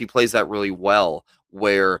that really well,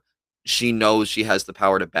 where she knows she has the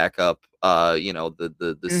power to back up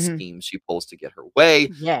the schemes she pulls to get her way.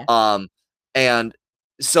 Yeah. And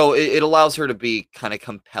so it allows her to be kind of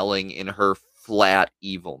compelling in her flat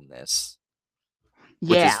evilness.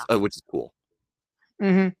 Yeah. Which is cool.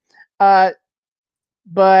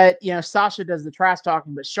 But Sasha does the trash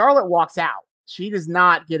talking, but Charlotte walks out. She does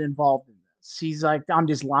not get involved in this. She's like, I'm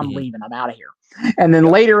leaving. I'm out of here. And then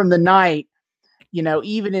later in the night,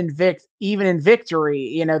 even in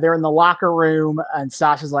victory, they're in the locker room, and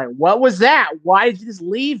Sasha's like, what was that? Why did you just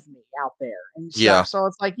leave me out there? And so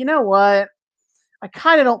it's like, you know what? I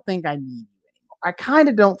kind of don't think I need you anymore. I kind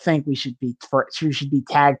of don't think we should be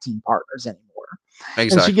tag team partners anymore.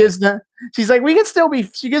 Exactly. And she's like, we can still be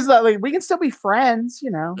friends,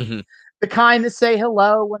 the kind that say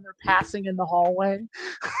hello when they're passing in the hallway.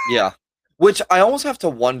 Yeah. Which I almost have to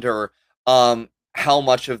wonder how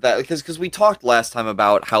much of that, because we talked last time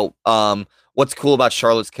about how what's cool about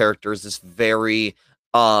Charlotte's character is this very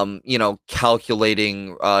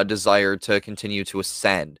calculating desire to continue to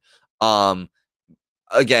ascend.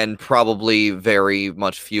 Again, probably very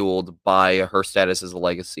much fueled by her status as a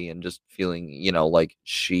legacy and just feeling, like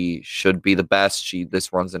she should be the best.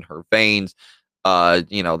 This runs in her veins.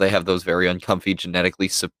 They have those very uncomfy, genetically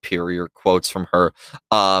superior quotes from her.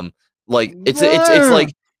 Like it's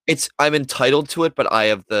like I'm entitled to it, but I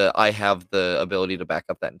have the ability to back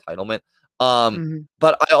up that entitlement.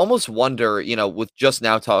 But I almost wonder, with just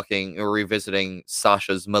now talking or revisiting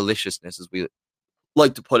Sasha's maliciousness, as we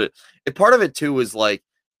like to put it, if part of it too is like,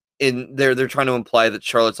 they're trying to imply that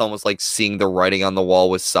Charlotte's almost like seeing the writing on the wall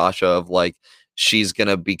with Sasha of like, she's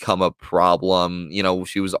gonna become a problem.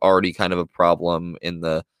 She was already kind of a problem in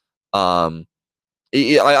the I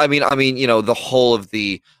mean, the whole of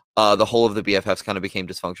the BFFs kind of became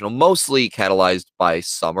dysfunctional, mostly catalyzed by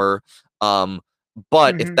Summer.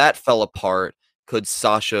 But if that fell apart, could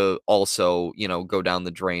Sasha also, go down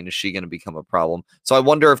the drain? Is she going to become a problem? So I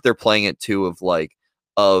wonder if they're playing it too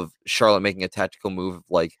of Charlotte making a tactical move of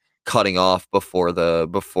like cutting off before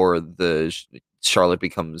the Charlotte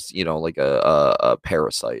becomes, like a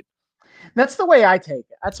parasite. That's the way I take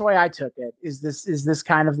it. That's the way I took it. Is this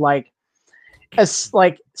kind of like,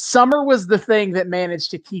 Summer was the thing that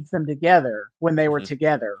managed to keep them together when they were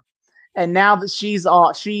together, and now that she's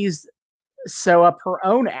so up her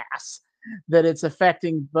own ass that it's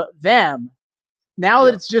affecting them. Now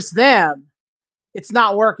that it's just them, it's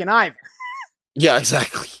not working either. Yeah,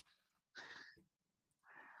 exactly.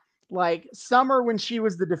 Like Summer, when she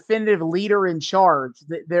was the definitive leader in charge,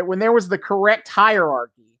 that when there was the correct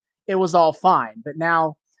hierarchy, it was all fine. But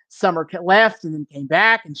now Summer left and then came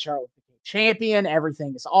back, and Charlotte became champion.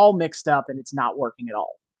 Everything is all mixed up, and it's not working at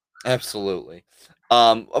all. Absolutely.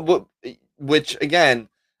 Which again,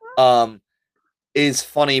 is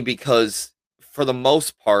funny because for the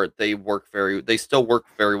most part they still work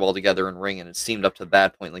very well together in ring, and it seemed up to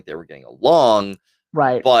that point like they were getting along.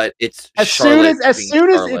 Right. But it's As soon Charlotte as as being soon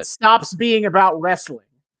as it Charlotte. stops being about wrestling,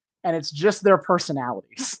 and it's just their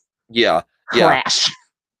personalities, Yeah. Yeah. crash.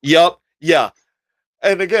 Yep. Yeah.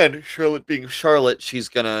 And again, Charlotte being Charlotte, she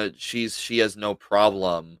has no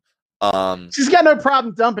problem. She's got no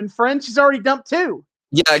problem dumping friends. She's already dumped two.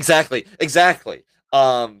 Yeah, exactly. Exactly.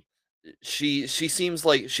 Um she seems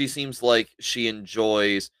like she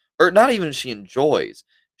enjoys, or not even she enjoys.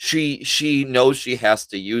 She knows she has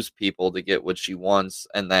to use people to get what she wants,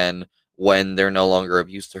 and then when they're no longer of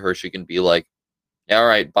use to her, she can be like, yeah, all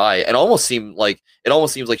right, bye. It almost seems like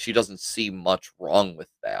she doesn't see much wrong with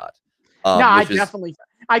that. No, Which is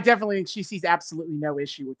I definitely think she sees absolutely no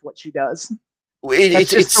issue with what she does. it's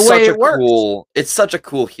Just the such way a it works. it's such a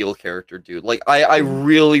cool heel character, dude. Like I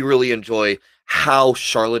really really enjoy how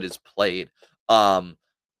Charlotte is played.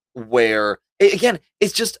 Where again,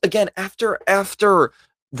 it's just again after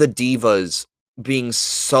the divas being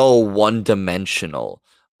so one dimensional,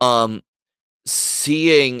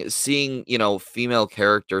 seeing female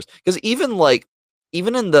characters, because even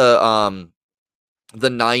in the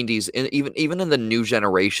 90s, and even in the new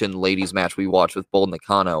generation ladies match we watched with Bold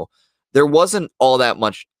Nakano, there wasn't all that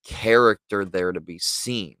much character there to be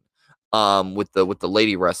seen with the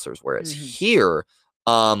lady wrestlers, whereas here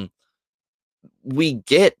we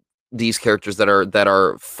get these characters that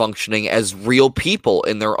are functioning as real people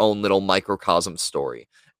in their own little microcosm story,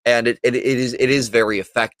 and it is very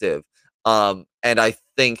effective. And I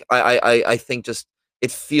think just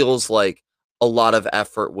it feels like a lot of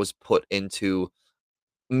effort was put into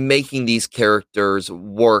making these characters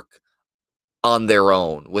work on their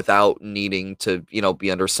own without needing to,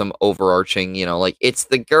 be under some overarching, like it's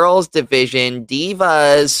the girls division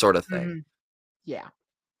divas sort of thing. Yeah.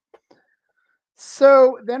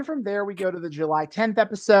 So then from there, we go to the July 10th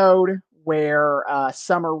episode where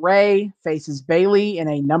Summer Rae faces Bayley in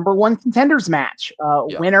a number one contenders match.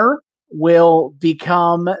 Yeah. Winner will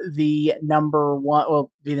become the number one,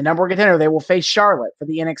 will be the number one contender. They will face Charlotte for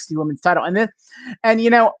the NXT Women's title. And then,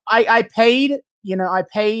 I paid,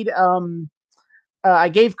 I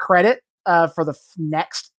gave credit for the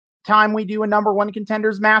next time we do a number one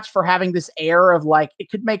contenders match for having this air of like, it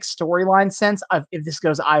could make storyline sense if this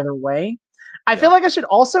goes either way. I feel like I should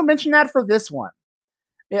also mention that for this one.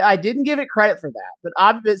 I didn't give it credit for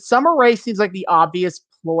that, but Summer Rae seems like the obvious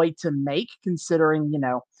ploy to make, considering,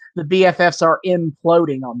 the BFFs are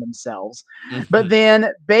imploding on themselves. But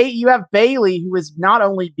then you have Bayley, who has not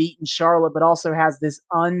only beaten Charlotte, but also has this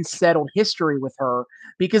unsettled history with her,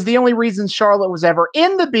 because the only reason Charlotte was ever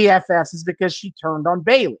in the BFFs is because she turned on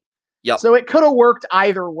Bayley. Yep. So it could have worked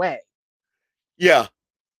either way. Yeah.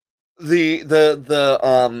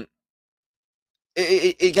 Again,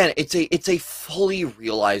 it's a fully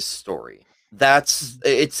realized story.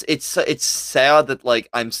 It's sad that like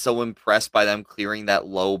I'm so impressed by them clearing that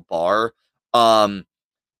low bar. But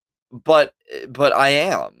I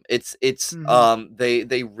am.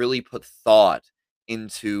 They really put thought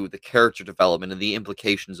into the character development and the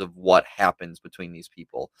implications of what happens between these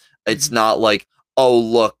people. It's not like, oh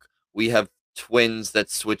look, we have twins that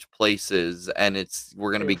switch places and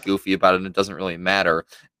we're gonna be goofy about it and it doesn't really matter.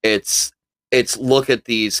 It's look at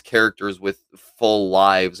these characters with full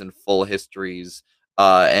lives and full histories,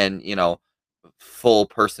 and full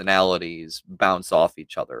personalities bounce off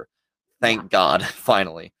each other. Thank God,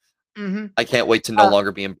 finally. I can't wait to no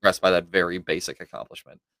longer be impressed by that very basic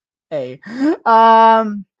accomplishment. Hey,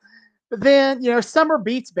 but then Summer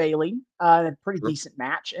beats Bayley in a pretty decent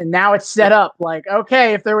match, and now it's set up like,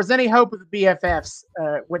 okay, if there was any hope with the BFFs,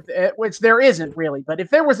 which there isn't really, but if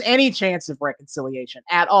there was any chance of reconciliation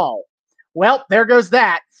at all, well, there goes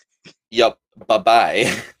that. Yep. Bye-bye.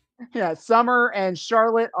 Yeah, Summer and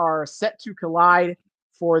Charlotte are set to collide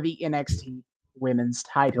for the NXT Women's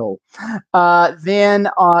title. Then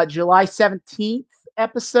July 17th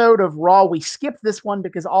episode of Raw, we skipped this one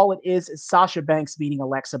because all it is Sasha Banks beating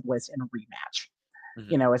Alexa Bliss in a rematch.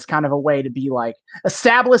 It's kind of a way to be like,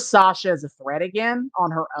 establish Sasha as a threat again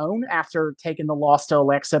on her own after taking the loss to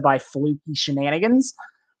Alexa by fluky shenanigans.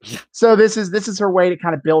 So this is her way to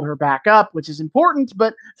kind of build her back up, which is important,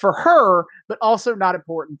 but for her, but also not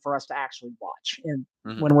important for us to actually watch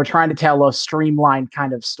when we're trying to tell a streamlined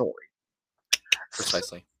kind of story.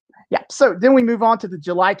 Precisely. Yeah. So then we move on to the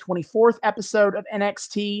July 24th episode of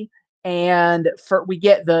NXT, and we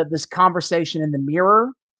get this conversation in the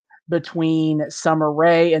mirror between Summer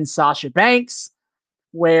Rae and Sasha Banks,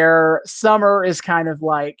 where Summer is kind of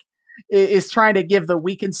like is trying to give the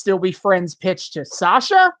 "we can still be friends" pitch to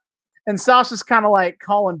Sasha, and Sasha's kind of like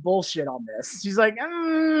calling bullshit on this. She's like,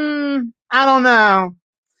 I don't know.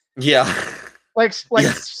 Yeah. Like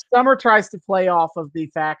Yeah. Summer tries to play off of the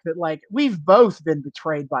fact that like we've both been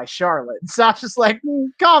betrayed by Charlotte. And Sasha's like,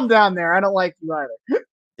 calm down there. I don't like you either.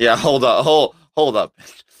 Yeah, hold up. Hold up.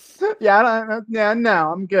 Yeah,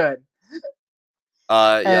 no, I'm good.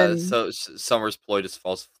 Yeah, And so Summer's ploy just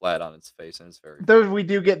falls flat on its face, and it's very though we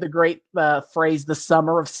do get the great phrase, the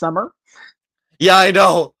summer of summer. Yeah, I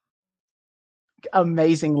know.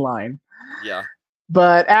 Amazing line. Yeah.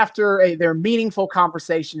 But after their meaningful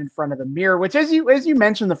conversation in front of the mirror, which as you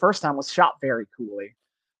mentioned the first time was shot very coolly.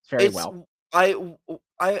 Very well. I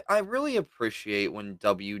really appreciate when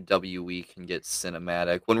WWE can get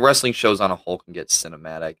cinematic, when wrestling shows on a whole can get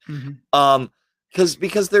cinematic.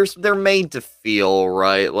 Because they're made to feel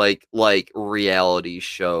right, like reality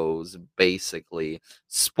shows, basically.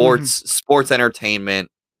 Sports entertainment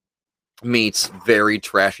meets very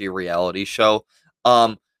trashy reality show.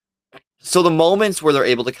 So the moments where they're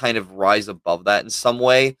able to kind of rise above that in some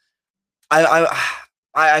way, I'm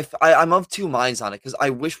of two minds on it, because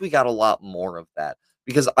I wish we got a lot more of that,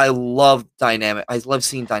 because I love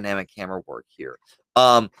seeing dynamic camera work here.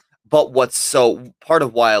 But part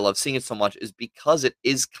of why I love seeing it so much is because it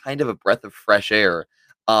is kind of a breath of fresh air.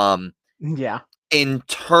 Yeah. In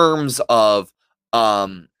terms of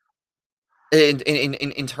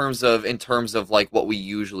in terms of like what we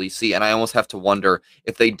usually see, and I almost have to wonder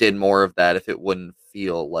if they did more of that, if it wouldn't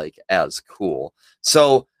feel like as cool.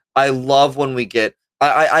 So I love when we get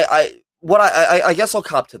I guess I'll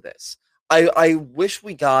cop to this. I wish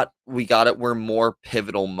we got it where more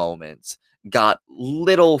pivotal moments got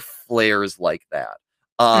little flares like that.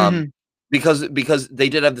 Because they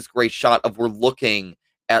did have this great shot of we're looking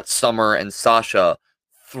at Summer and Sasha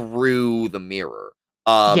through the mirror.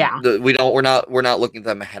 Yeah. We're not looking at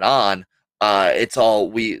them head on. It's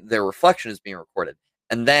all their reflection is being recorded.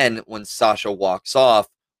 And then when Sasha walks off,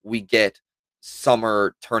 we get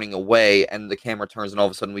Summer turning away, and the camera turns, and all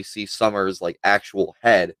of a sudden we see Summer's like actual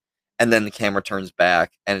head, and then the camera turns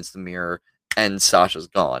back, and it's the mirror, and Sasha's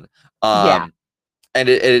gone. Yeah. And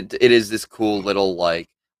it is this cool little like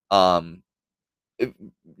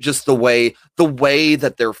just the way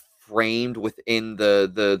that they're framed within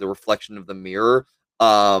the reflection of the mirror.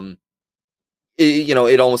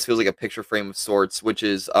 It almost feels like a picture frame of sorts, which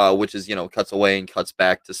is cuts away and cuts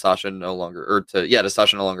back to Sasha to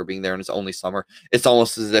Sasha no longer being there, and it's only Summer. It's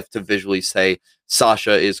almost as if to visually say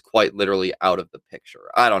Sasha is quite literally out of the picture.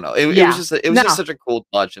 I don't know. It was just such a cool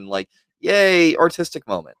touch, and like, yay, artistic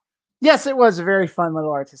moment. Yes, it was a very fun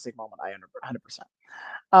little artistic moment.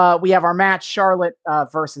 100%. We have our match, Charlotte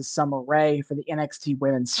versus Summer Rae for the NXT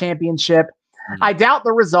Women's Championship. I doubt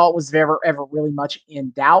the result was ever really much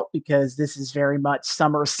in doubt, because this is very much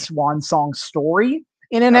Summer's swan song story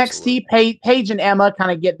in NXT. Paige and Emma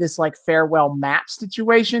kind of get this like farewell match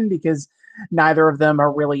situation, because neither of them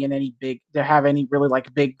are really in any really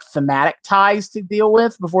like big thematic ties to deal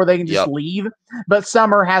with before they can just leave. But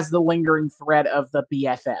Summer has the lingering thread of the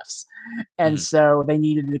BFFs. And so they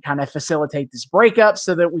needed to kind of facilitate this breakup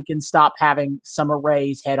so that we can stop having Summer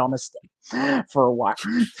Rae's head on a stick for a while,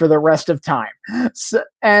 for the rest of time.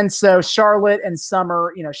 So Charlotte and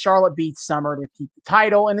Summer, Charlotte beats Summer to keep the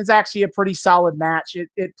title, and it's actually a pretty solid match.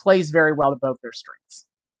 It plays very well to both their strengths.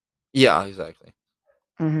 Yeah, exactly.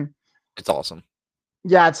 It's awesome.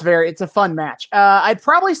 Yeah, it's a fun match. I'd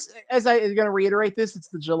probably, as I'm going to reiterate this, it's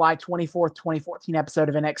the July 24th, 2014 episode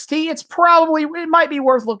of NXT. It might be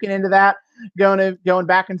worth looking into that, going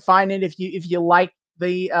back and finding if you like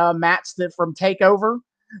the match from TakeOver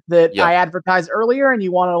that I advertised earlier, and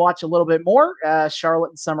you want to watch a little bit more. Charlotte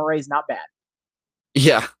and Summer Rae is not bad.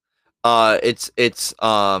 Yeah, it's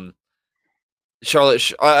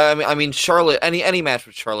Charlotte. I mean, Charlotte. Any match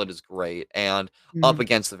with Charlotte is great, and up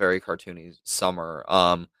against the very cartoony Summer,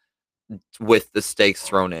 with the stakes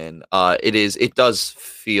thrown in, it does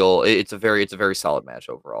feel it's a very solid match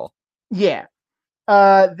overall. Yeah.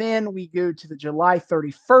 Then we go to the July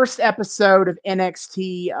 31st episode of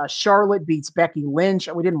NXT. Charlotte beats Becky Lynch.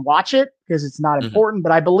 We didn't watch it because it's not important,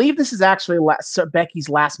 but I believe this is actually Becky's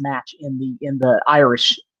last match in the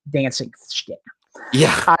Irish dancing shtick.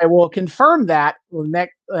 Yeah, I will confirm that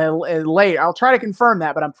later. I'll try to confirm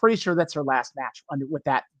that, but I'm pretty sure that's her last match with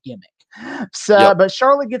that gimmick. So, but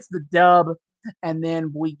Charlotte gets the dub. And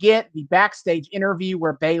then we get the backstage interview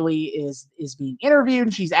where Bayley is being interviewed,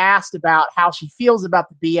 and she's asked about how she feels about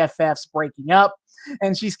the BFFs breaking up.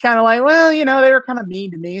 And she's kind of like, well, they were kind of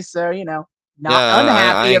mean to me, so not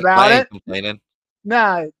unhappy I about ain't it. complaining.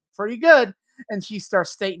 No, pretty good. And she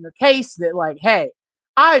starts stating her case that, like, hey,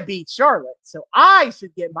 I beat Charlotte, so I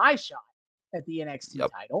should get my shot at the NXT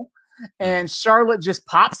title. And Charlotte just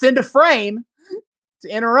pops into frame to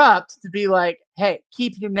interrupt, to be like, hey,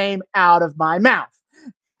 keep your name out of my mouth.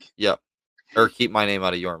 Yep. Or keep my name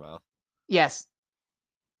out of your mouth. Yes.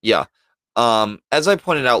 Yeah. As I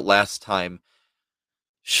pointed out last time,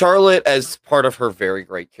 Charlotte, as part of her very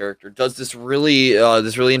great character, does this really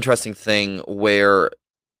interesting thing where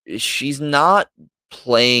she's not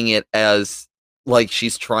playing it as like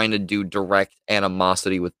she's trying to do direct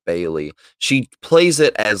animosity with Bayley. She plays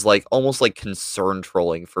it as like almost like concern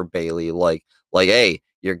trolling for Bayley, like hey,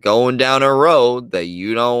 you're going down a road that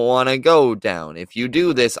you don't want to go down. If you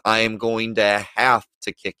do this, I am going to have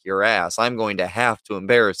to kick your ass. I'm going to have to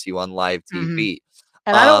embarrass you on live TV.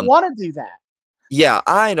 And I don't want to do that. Yeah,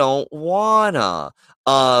 I don't wanna.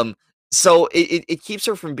 So it keeps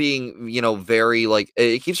her from being, very like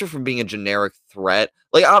it keeps her from being a generic threat.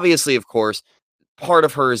 Like obviously, of course, part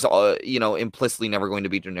of her is implicitly never going to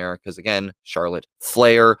be generic because again, Charlotte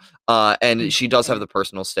Flair, and she does have the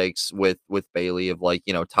personal stakes with Bayley of like,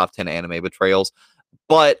 top 10 anime betrayals.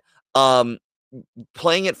 But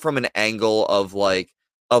playing it from an angle of like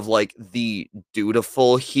the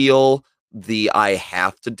dutiful heel, the I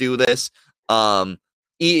have to do this,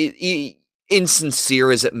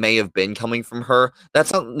 insincere as it may have been coming from her,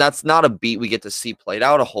 that's not a beat we get to see played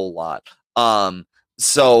out a whole lot.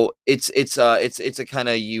 So it's a kind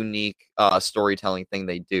of unique storytelling thing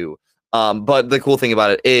they do. But the cool thing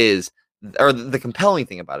about it is, or the compelling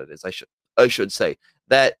thing about it is, I should say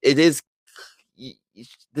that it is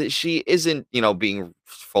that she isn't, being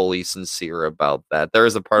fully sincere about that. There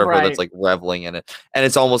is a part of her that's like reveling in it, and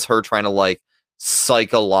it's almost her trying to like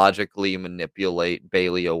psychologically manipulate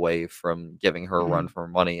Bayley away from giving her a run for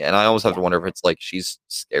money. And I almost have to wonder if it's like she's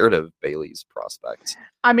scared of Bayley's prospects.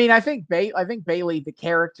 I mean, I think Bayley, the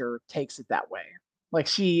character, takes it that way. Like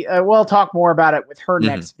she, we'll talk more about it with her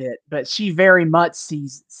next bit, but she very much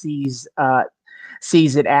sees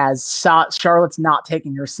it as Charlotte's not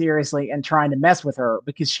taking her seriously and trying to mess with her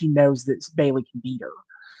because she knows that Bayley can beat her.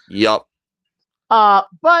 Yep.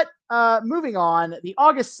 But moving on, the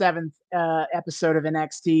August 7th episode of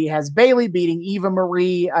NXT has Bayley beating Eva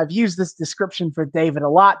Marie. I've used this description for David a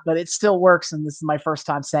lot, but it still works, and this is my first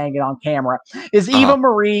time saying it on camera. Eva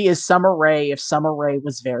Marie is Summer Rae if Summer Rae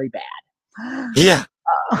was very bad. Yeah.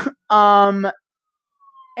 And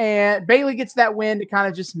Bayley gets that win to kind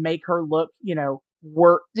of just make her look, get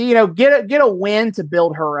a win to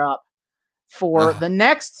build her up for the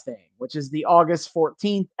next thing, which is the August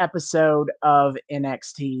 14th episode of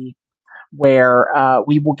NXT, where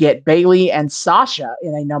we will get Bayley and Sasha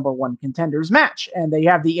in a number one contenders match. And they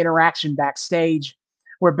have the interaction backstage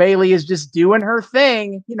where Bayley is just doing her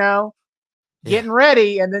thing, getting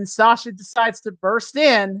ready. And then Sasha decides to burst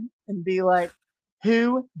in and be like,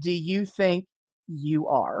 who do you think you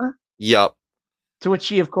are? Yep. To which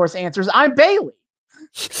she, of course, answers, I'm Bayley.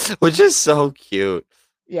 Which is so cute.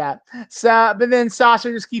 Yeah. So, but then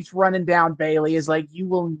Sasha just keeps running down Bayley, is like, you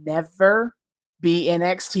will never be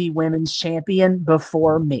NXT Women's Champion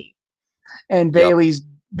before me. And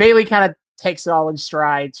Bayley kind of takes it all in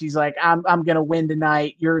stride. She's like, I'm gonna win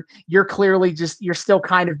tonight. You're clearly you're still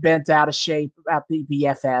kind of bent out of shape about the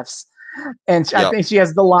BFFs. And I think she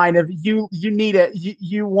has the line of you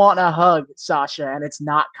want a hug, Sasha, and it's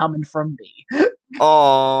not coming from me.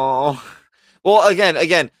 Oh, well,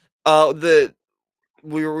 again,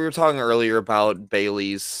 we were talking earlier about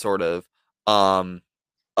Bayley's sort of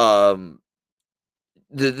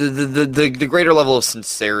the greater level of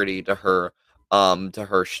sincerity to her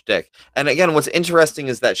shtick. And again, what's interesting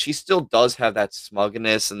is that she still does have that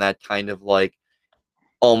smugness and that kind of like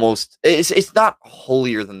almost it's not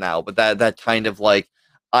holier than thou, but that kind of like,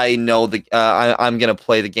 I know I'm gonna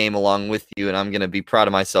play the game along with you, and I'm gonna be proud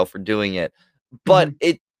of myself for doing it. But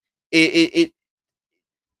it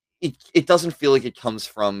doesn't feel like it comes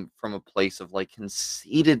from a place of like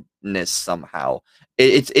conceitedness somehow.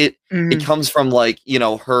 It comes from like,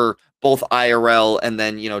 her both IRL and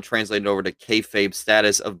then, translated over to kayfabe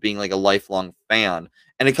status of being like a lifelong fan.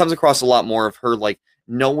 And it comes across a lot more of her like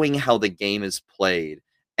knowing how the game is played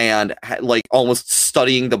and like almost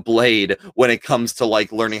studying the blade when it comes to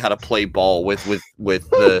like learning how to play ball with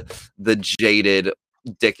the jaded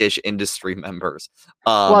dickish industry members.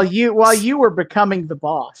 While you were becoming the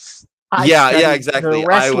boss. Yeah, exactly. The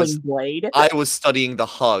wrestling blade. I was studying the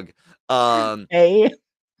hug. A.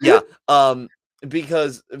 Yeah,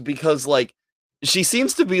 because like she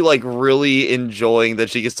seems to be like really enjoying that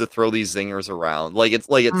she gets to throw these zingers around. Like it's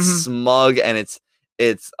Mhm. smug and it's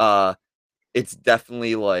it's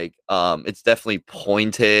definitely like it's definitely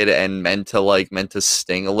pointed and meant to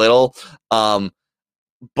sting a little.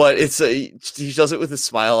 But she does it with a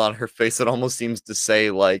smile on her face that almost seems to say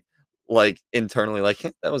like internally like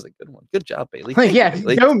 "Hey, that was a good one. Good job, Bailey. Thank you, Yeah,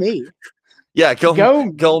 Bailey." go me. Yeah, Go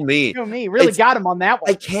go me. me. Go me. Really It's got him on that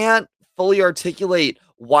one. I can't fully articulate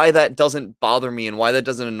why that doesn't bother me and why that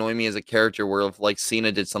doesn't annoy me as a character where if like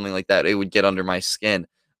Cena did something like that, it would get under my skin.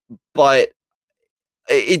 But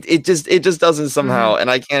it just doesn't Mhm. somehow,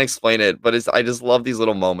 and I can't explain it, but I just love these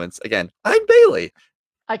little moments. Again, I'm Bailey.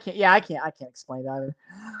 I can't explain it either.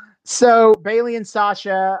 So Bailey and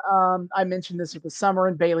Sasha, I mentioned this with the Summer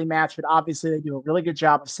and Bailey match, but obviously they do a really good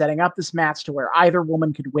job of setting up this match to where either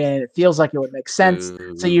woman could win. It feels like it would make sense.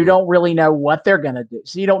 So you Ooh. don't really know what they're gonna do.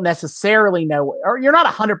 So you don't necessarily know, or you're not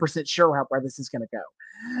 100% sure where this is gonna go.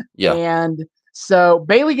 Yeah. And so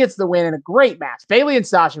Bailey gets the win in a great match. Bailey and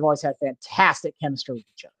Sasha have always had fantastic chemistry with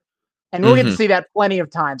each other. And we'll get to Hmm. see that plenty of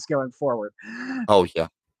times going forward. Oh yeah.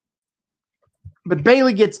 But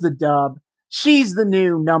Bailey gets the dub. She's the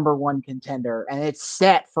new number one contender, and it's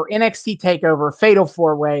set for NXT Takeover Fatal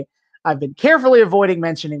Four Way. I've been carefully avoiding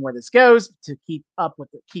mentioning where this goes to keep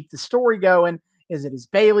the story going. Is it is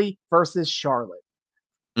Bailey versus Charlotte?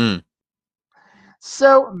 Mm.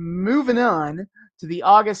 So moving on to the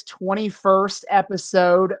August 21st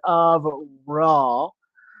episode of Raw,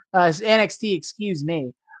 NXT, excuse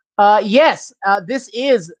me. Yes, this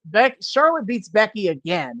is Charlotte beats Becky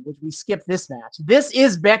again, which we skipped this match. This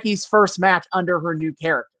is Becky's first match under her new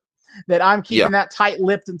character. That I'm Yeah. keeping that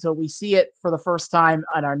tight-lipped until we see it for the first time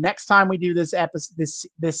on our next time we do this episode,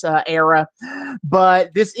 this era.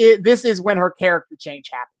 But this is when her character change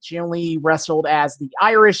happened. She only wrestled as the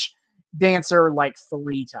Irish dancer like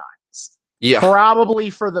 3 times, Yeah. probably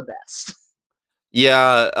for the best.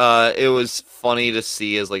 Yeah, it was funny to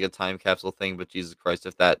see as like a time capsule thing, but Jesus Christ,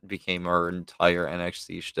 if that became our entire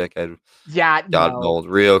NXT shtick, I'd Yeah, gotten no, old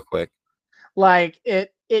real quick. like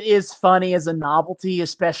it is funny as a novelty,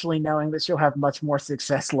 especially knowing that she'll have much more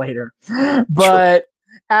success later. True. But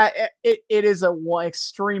it is a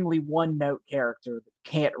extremely one note character that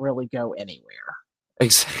can't really go anywhere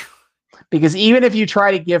Exactly. because even if you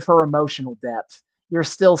try to give her emotional depth, you're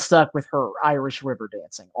still stuck with her Irish river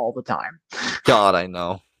dancing all the time. God, I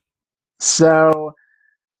know. So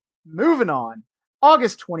moving on,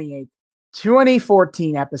 August 28th,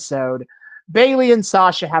 2014 episode. Bailey and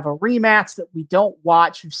Sasha have a rematch that we don't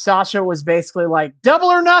watch. Sasha was basically like double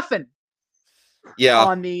or nothing Yeah.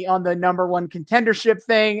 on the number one contendership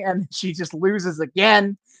thing, and she just loses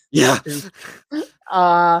again. Yeah.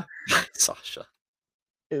 Uh, Sasha.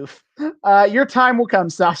 oof. Your time will come,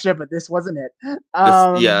 Sasha, but this wasn't it.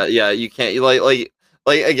 Yeah, you can't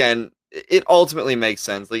like again, it ultimately makes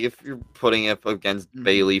sense. Like if you're putting it up against Mhm,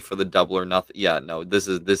 Bailey for the double or nothing, yeah, no, this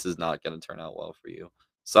is not gonna turn out well for you. mhm.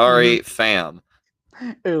 Sorry, fam.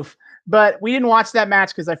 Oof. But we didn't watch that match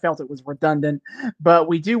because I felt it was redundant. But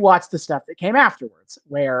we do watch the stuff that came afterwards,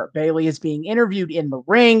 where Bailey is being interviewed in the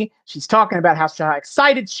ring. She's talking about how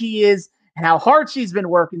excited she is and how hard she's been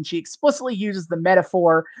working. She explicitly uses the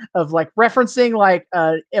metaphor of like referencing like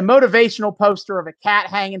a motivational poster of a cat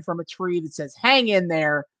hanging from a tree that says, hang in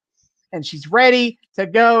there. And she's ready to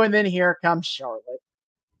go. And then here comes Charlotte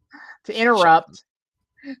to Shocking. interrupt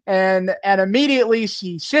and immediately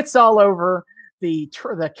she shits all over the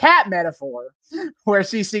cat metaphor, where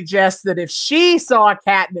she suggests that if she saw a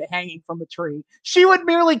cat hanging from a tree, she would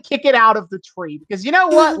merely kick it out of the tree because you know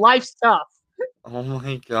what, life's tough. Oh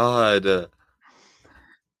my god.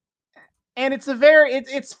 And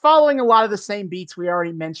it's following a lot of the same beats we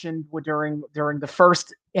already mentioned during the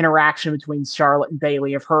first interaction between Charlotte and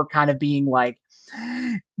Bailey, of her kind of being like,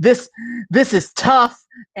 this this is tough,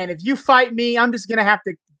 and if you fight me, I'm just gonna have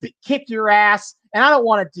to kick your ass, and I don't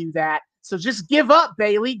want to do that. So just give up,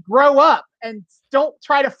 Bailey. Grow up and don't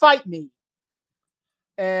try to fight me.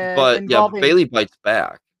 And But yeah, but involving Bailey bites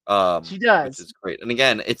back, she which does. is great. And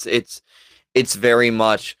again, it's very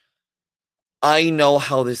much I know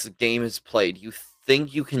how this game is played. You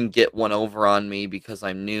think you can get one over on me because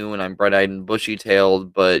I'm new and I'm bright-eyed and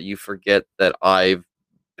bushy-tailed, but you forget that I've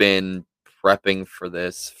been prepping for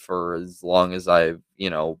this for as long as I've,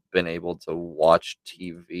 been able to watch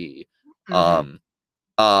TV. Mm-hmm. Um,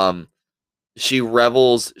 um, she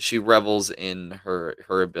revels in her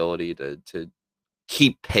ability to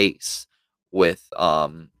keep pace with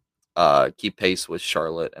keep pace with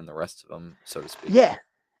Charlotte and the rest of them, so to speak. Yeah,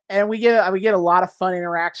 And we get a lot of fun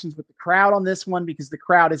interactions with the crowd on this one because the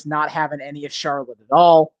crowd is not having any of Charlotte at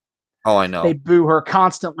all. Oh, I They know. boo her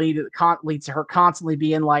constantly, leads to her constantly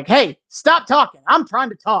being like, "Hey, stop talking! I'm trying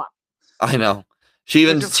to talk." I know. She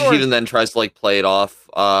even Which, of she even course, then tries to like play it off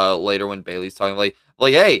later when Bailey's talking like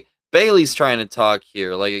hey, Bailey's trying to talk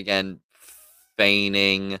here. Like again,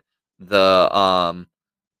 feigning the um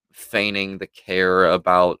feigning the care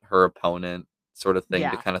about her opponent sort of thing to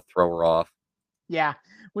yeah, kind of throw her off. yeah.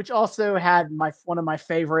 Which also had one of my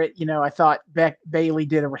favorite. I thought Bailey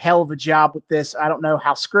did a hell of a job with this. I don't know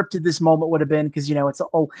how scripted this moment would have been because it's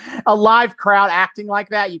a live crowd acting like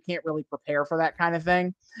that. You can't really prepare for that kind of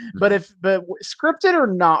thing. But Mhm. scripted or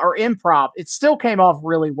not or improv, it still came off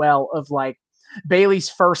really well. Of like Bailey's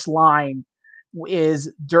first line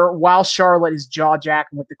is while Charlotte is jaw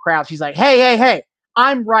jacking with the crowd, she's like, "Hey, hey, hey,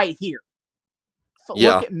 I'm right here. Look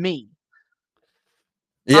Yeah. at me.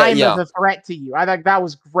 Yeah, I'm yeah. the threat to you." I think that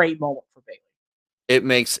was a great moment for Bailey. It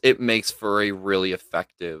makes for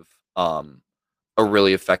um a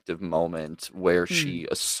really effective moment where Mhm. she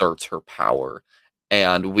asserts her power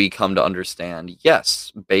and we come to understand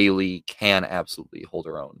yes, Bailey can absolutely hold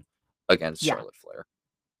her own against Yeah, Charlotte Flair.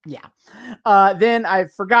 yeah. Then I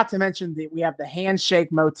forgot to mention that we have the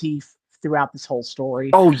handshake motif throughout this whole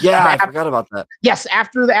story. Oh yeah, I Af- forgot about that. yes,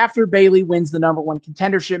 after Bailey wins the number one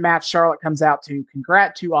contendership match, Charlotte comes out to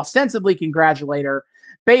ostensibly congratulate her.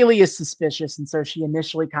 Bailey is suspicious, and so she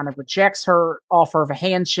initially kind of rejects her offer of a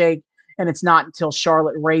handshake. And it's not until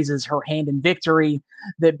Charlotte raises her hand in victory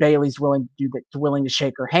that Bailey's willing to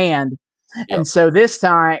shake her hand. Yep. And so this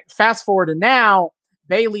time, fast forward to now,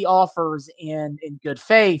 Bailey offers in good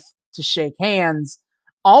faith to shake hands,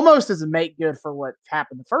 almost as a make good for what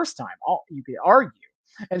happened the first time. You could argue.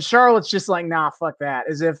 And Charlotte's just like, nah, fuck that.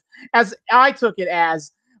 As I took it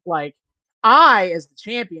as like, I, as the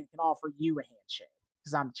champion, can offer you a handshake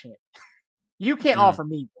because I'm the champion. You can't Mm, offer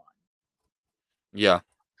me one. yeah.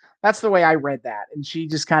 That's the way I read that. And she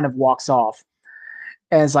just kind of walks off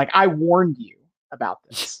as like, I warned you about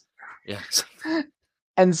this. Yeah.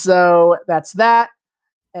 And so that's that.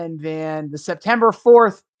 And then the September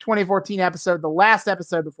 4th, 2014 episode, the last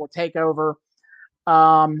episode before Takeover,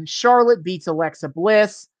 Charlotte beats Alexa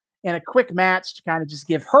Bliss in a quick match to kind of just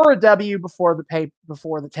give her a W before the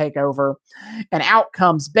Takeover, and out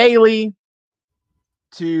comes Bailey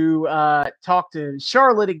to talk to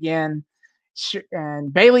Charlotte again,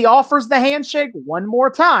 and Bailey offers the handshake one more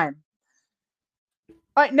time.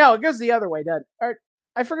 No, it goes the other way, doesn't it?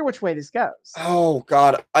 I forget which way this goes. Oh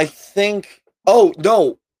god, I think oh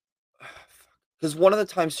no. Because one of the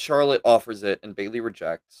times Charlotte offers it and Bailey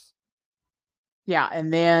rejects. Yeah,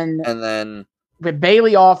 and then And then but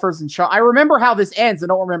Bailey offers and I remember how this ends. I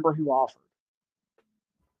don't remember who offered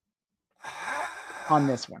on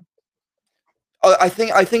this one. I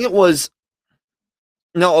think it was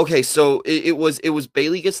no, okay, so it was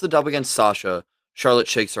Bailey gets the dub against Sasha, Charlotte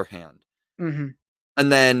shakes her hand. Mm-hmm.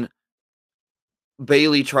 And then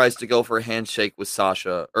Bailey tries to go for a handshake with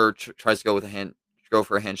Sasha, or tries to go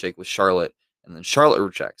for a handshake with Charlotte, and then Charlotte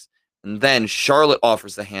rejects. And then Charlotte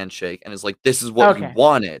offers the handshake and is like, "This is what you Okay.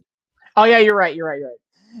 wanted." Oh yeah, you're right. You're right. You're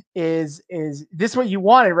right. Is this what you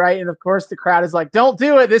wanted, right? And of course, the crowd is like, "Don't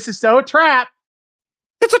do it. This is so a trap."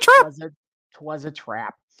 It's a trap. Was a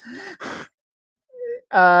trap.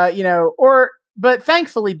 But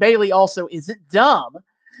thankfully, Bailey also isn't dumb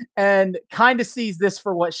and kind of sees this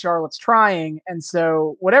for what Charlotte's trying. And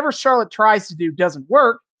so whatever Charlotte tries to do doesn't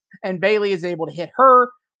work. And Bailey is able to hit her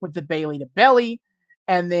with the Bailey to belly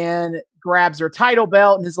and then grabs her title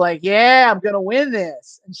belt and is like, yeah, I'm going to win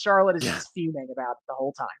this. And Charlotte is Yeah. just fuming about it the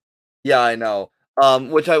whole time. Yeah, I know.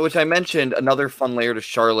 Which I mentioned another fun layer to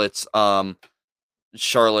Charlotte's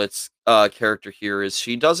character here is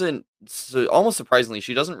she doesn't almost surprisingly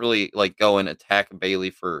she doesn't really like go and attack Bailey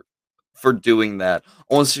for doing that.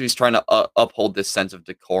 Almost she's trying to uphold this sense of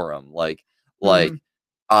decorum, like Mm-hmm.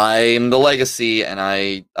 I'm the legacy and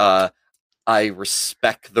I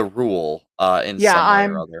respect the rule in Yeah,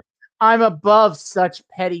 some way or other. I'm above such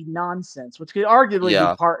petty nonsense, which could arguably be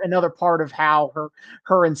Yeah, another part of how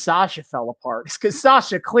her and Sasha fell apart. Because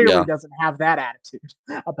Sasha clearly yeah, doesn't have that attitude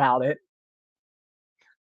about it.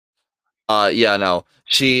 yeah. No,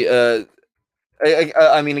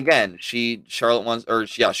 I mean, again, Charlotte wants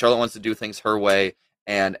to do things her way,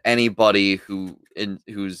 and anybody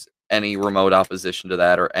who's any remote opposition to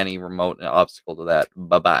that or any remote obstacle to that,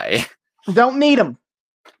 bye bye. Don't need them.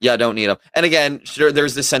 Yeah, don't need them. And again, sure,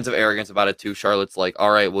 there's this sense of arrogance about it too. Charlotte's like,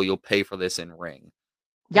 all right, well, you'll pay for this in ring.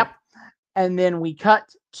 Yep. And then we go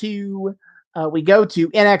to NXT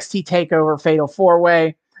Takeover Fatal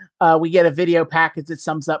 4-Way. We get a video package that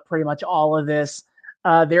sums up pretty much all of this.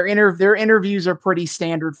 Their interviews are pretty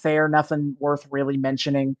standard fare, nothing worth really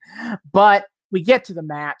mentioning. But we get to the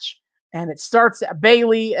match, and it starts.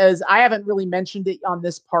 Bailey, as I haven't really mentioned it on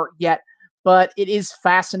this part yet, but it is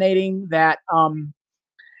fascinating that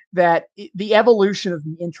the evolution of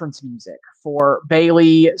the entrance music for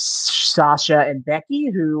Bailey, Sasha, and Becky,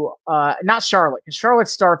 who not Charlotte, because Charlotte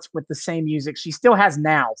starts with the same music she still has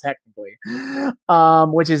now, technically,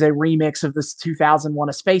 which is a remix of this 2001: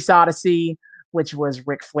 A Space Odyssey, which was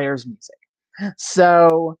Ric Flair's music.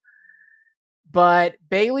 So, but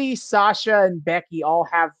Bailey, Sasha, and Becky all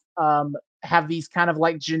have these kind of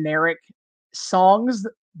like generic songs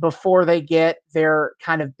before they get their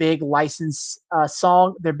kind of big license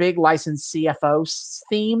their big license CFO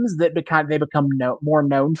themes that they become more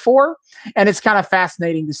known for. And it's kind of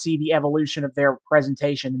fascinating to see the evolution of their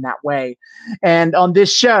presentation in that way. And on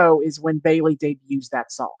this show is when Bailey debuts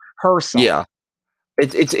that song, her song. Yeah.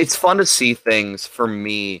 It's fun to see things for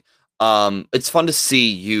me. It's fun to see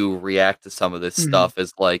you react to some of this stuff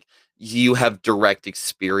as like you have direct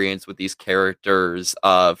experience with these characters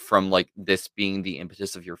from like this being the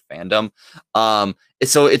impetus of your fandom.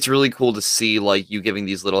 So it's really cool to see like you giving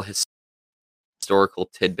these little historical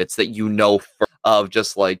tidbits that of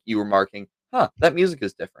just like you remarking, that music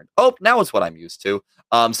is different. Oh, now it's what I'm used to.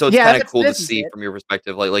 So it's kind of cool to see from your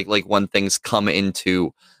perspective, like when things come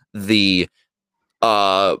into the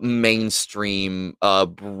mainstream,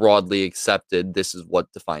 broadly accepted, this is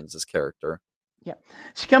what defines this character. Yeah,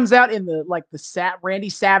 she comes out in the Randy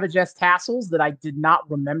Savage-esque tassels that I did not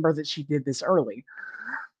remember that she did this early.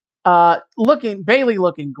 Bailey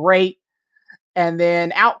looking great, and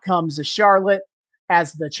then out comes a Charlotte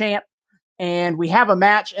as the champ, and we have a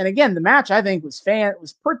match. And again, the match I think was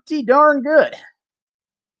pretty darn good.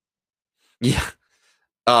 Yeah,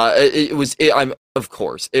 it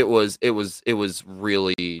was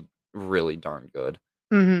really, really darn good.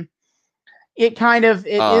 Mm-hmm. It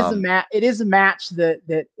is a match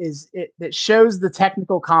that shows the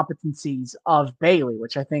technical competencies of Bailey,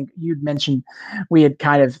 which I think you'd mentioned we had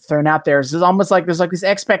kind of thrown out there. It's almost like there's like this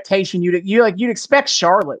expectation you'd expect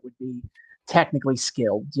Charlotte would be technically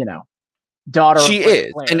skilled, daughter. She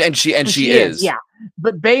is, and she is, yeah.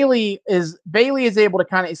 But Bailey is able to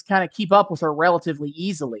kind of keep up with her relatively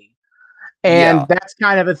easily. And that's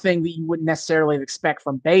kind of a thing that you wouldn't necessarily expect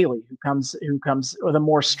from Bailey, who comes with a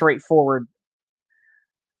more straightforward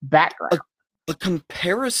background. A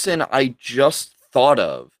comparison I just thought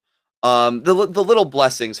of, the little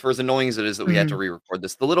blessings, for as annoying as it is that we had to re-record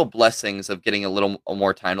this, the little blessings of getting a little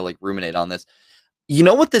more time to like ruminate on this. You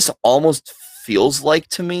know what this almost feels like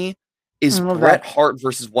to me is Bret Hart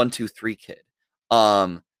versus 1-2-3 Kid.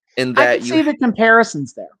 In that I can see the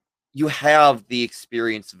comparisons there. You have the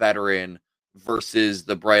experienced veteran versus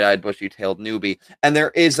the bright-eyed, bushy-tailed newbie, and there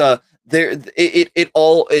is it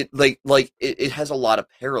has a lot of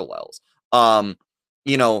parallels.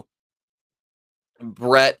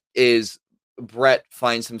 Bret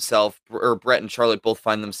finds himself, or Bret and Charlotte both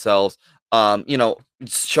find themselves,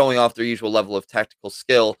 showing off their usual level of tactical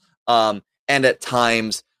skill, and at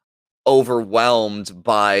times overwhelmed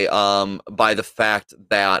by the fact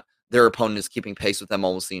that their opponent is keeping pace with them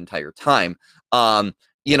almost the entire time. The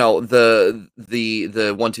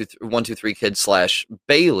 1-2-3 Kid /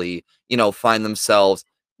 Bailey, find themselves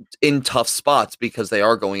in tough spots because they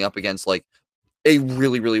are going up against like a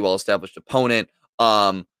really, really well established opponent.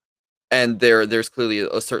 And there's clearly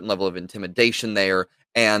a certain level of intimidation there,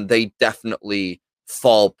 and they definitely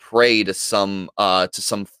fall prey to some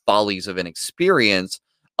follies of inexperience.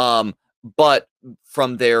 But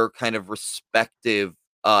from their kind of respective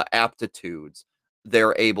aptitudes,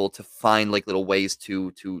 they're able to find like little ways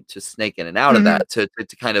to snake in and out of that, to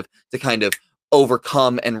kind of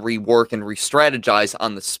overcome and rework and re-strategize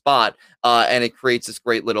on the spot, and it creates this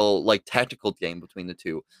great little like tactical game between the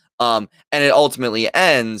two. And it ultimately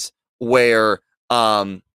ends where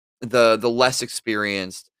the less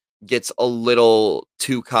experienced gets a little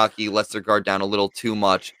too cocky, lets their guard down a little too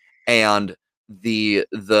much, and the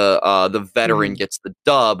veteran gets the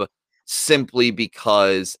dub simply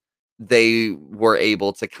because they were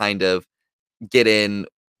able to kind of get in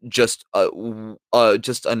just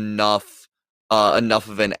enough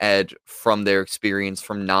of an edge from their experience,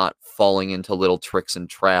 from not falling into little tricks and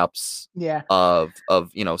traps of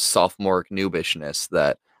sophomoric noobishness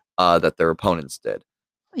that their opponents did.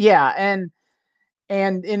 Yeah, and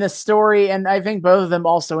in a story, and I think both of them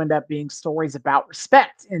also end up being stories about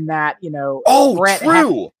respect, in that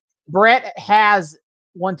Bret has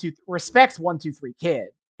respects 1-2-3 Kid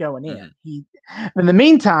going in. In the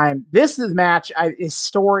meantime, this match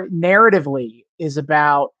narratively is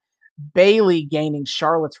about Bailey gaining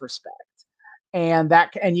Charlotte's respect, and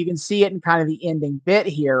you can see it in kind of the ending bit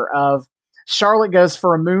here of Charlotte goes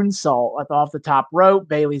for a moonsault off the top rope.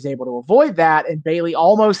 Bayley's able to avoid that, and Bayley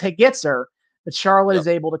almost gets her, but Charlotte Yep. is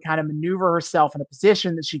able to kind of maneuver herself in a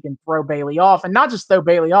position that she can throw Bayley off, and not just throw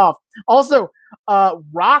Bayley off, also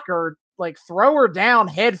rock her, like throw her down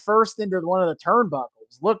head first into one of the turnbuckles.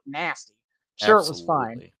 Looked nasty. Sure, it was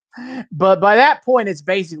fine. Absolutely. But by that point, it's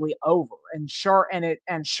basically over, and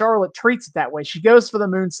Charlotte treats it that way. She goes for the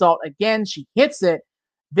moonsault again. She hits it.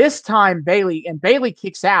 This time, Bayley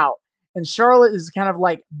kicks out, and Charlotte is kind of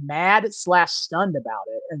like mad / stunned about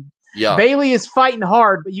it. And Yeah. Bayley is fighting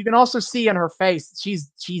hard, but you can also see in her face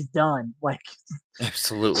she's done. Like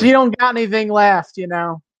Absolutely. she don't got anything left,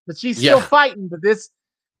 But she's still Yeah. fighting. But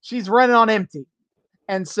she's running on empty.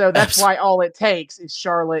 And so that's why all it takes is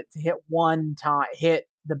Charlotte to hit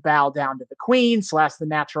the bow down to the queen / the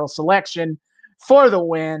natural selection for the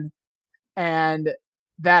win. And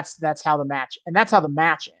that's how the match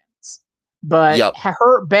ends. But Yep.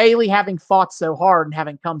 Bayley having fought so hard and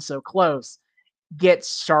having come so close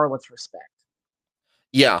gets Charlotte's respect.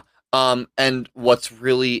 Yeah. And what's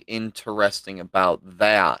really interesting about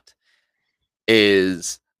that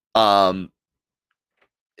is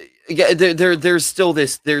yeah, there's still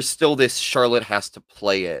this Charlotte has to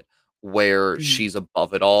play it where she's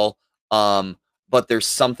above it all. But there's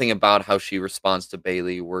something about how she responds to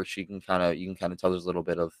Bayley where you can kind of tell there's a little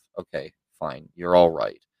bit of, okay, fine, you're all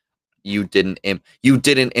right. You didn't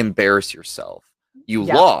embarrass yourself. You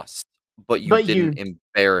lost, but you didn't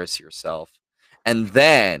embarrass yourself. And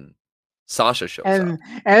then Sasha shows up. And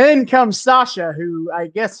then comes Sasha, who I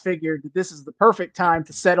guess figured that this is the perfect time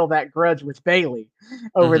to settle that grudge with Bayley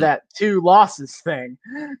over that 2 losses thing.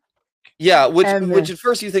 Yeah, which at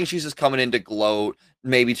first you think she's just coming in to gloat,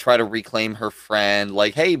 maybe try to reclaim her friend,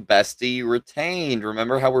 like, hey, bestie, you retained.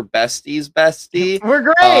 Remember how we're besties, bestie?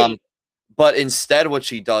 We're great. But instead, what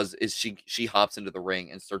she does is she hops into the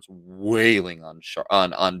ring and starts wailing on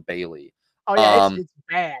Bayley. Oh yeah, it's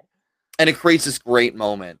bad. And it creates this great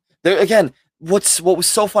moment. There again, what was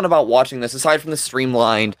so fun about watching this, aside from the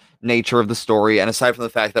streamlined nature of the story, and aside from the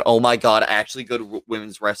fact that, oh my god, actually good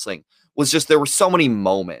women's wrestling, was just there were so many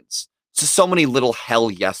moments, just so many little hell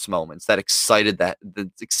yes moments that excited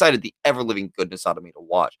the ever living goodness out of me to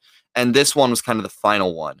watch. And this one was kind of the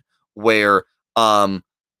final one where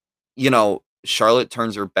Charlotte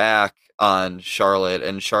turns her back on Charlotte,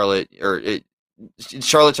 and Charlotte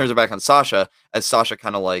turns her back on Sasha as Sasha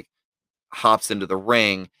kind of like hops into the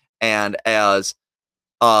ring, and as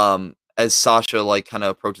Sasha like kind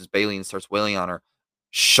of approaches Bayley and starts wailing on her,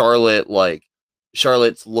 Charlotte's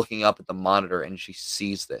looking up at the monitor and she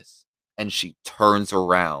sees this and she turns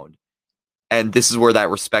around. And this is where that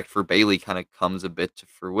respect for Bayley kind of comes a bit to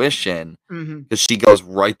fruition, because she goes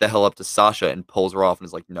right the hell up to Sasha and pulls her off and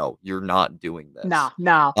is like, "No, you're not doing this." No.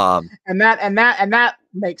 And that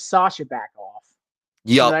makes Sasha back off.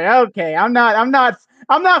 Yeah. Like, okay, I'm not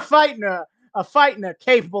fighting a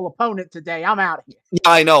capable opponent today. I'm out of here. Yeah,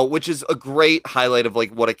 I know, which is a great highlight of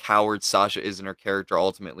like what a coward Sasha is in her character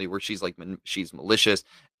ultimately, where she's like she's malicious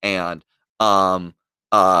and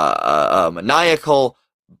maniacal,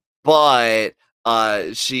 but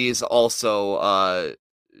she's also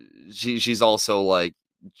she's also like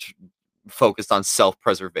focused on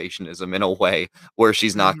self-preservationism in a way where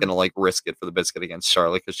she's not going to like risk it for the biscuit against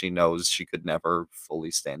Charlotte, because she knows she could never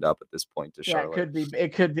fully stand up at this point to Charlotte.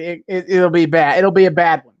 It'll be bad. It'll be a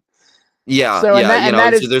bad one. Yeah. So,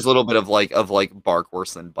 so there's a little bit of bark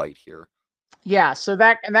worse than bite here. Yeah. So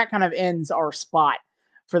that kind of ends our spot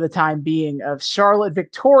for the time being of Charlotte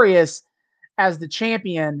victorious as the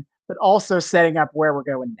champion, but also setting up where we're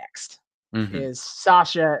going next. Is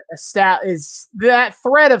Sasha is that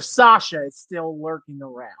threat of Sasha is still lurking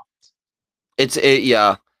around. It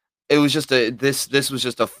was just this was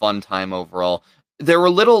just a fun time overall. There were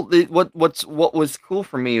what was cool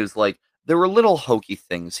for me was like there were little hokey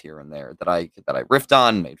things here and there that I riffed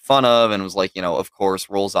on, made fun of, and was like, of course,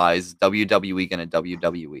 rolls eyes, WWE gonna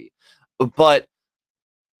WWE. But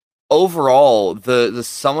overall, the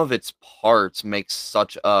sum of its parts makes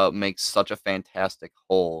such a fantastic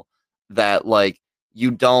whole that like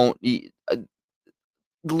you don't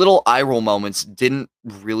little eye roll moments didn't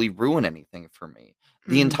really ruin anything for me.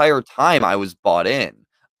 The entire time I was bought in.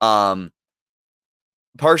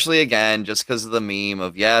 Partially again just because of the meme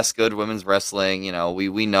of, yes, good women's wrestling,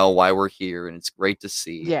 we know why we're here and it's great to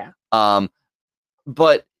see. Yeah.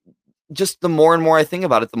 But just the more and more I think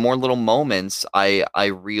about it, the more little moments I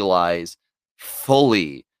realize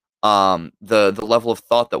fully the level of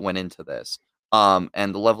thought that went into this,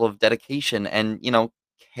 and the level of dedication and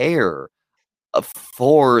care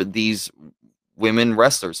for these women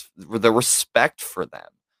wrestlers, the respect for them.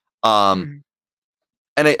 Um,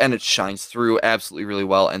 and it shines through absolutely really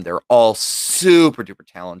well, and they're all super duper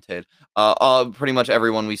talented. Pretty much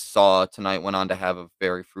everyone we saw tonight went on to have a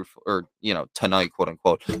very fruitful, or tonight, quote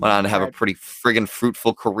unquote, went on to have a pretty friggin'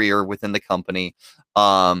 fruitful career within the company.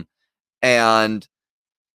 And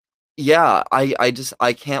yeah,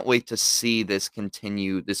 I can't wait to see this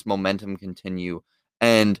continue, this momentum continue,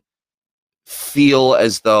 and feel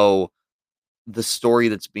as though the story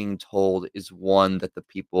that's being told is one that the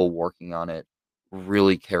people working on it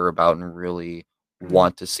really care about and really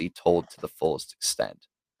want to see told to the fullest extent.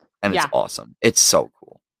 And it's awesome. It's so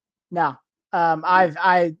cool. No,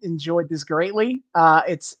 I enjoyed this greatly.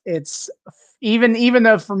 It's even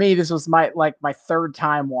though for me this was my third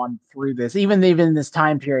time on through this, even in this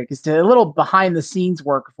time period, because a little behind the scenes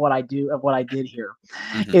work of what I did here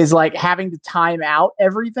is like having to time out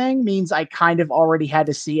everything means I kind of already had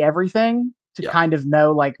to see everything to kind of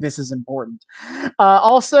know like this is important.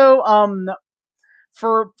 Also,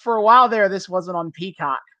 for a while there, this wasn't on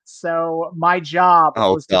Peacock. So my job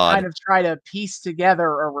was to kind of try to piece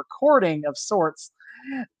together a recording of sorts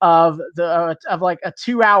of like a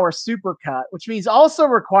 2-hour supercut, which means also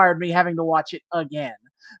required me having to watch it again.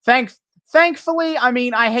 Thankfully, I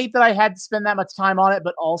mean, I hate that I had to spend that much time on it,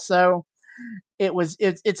 but also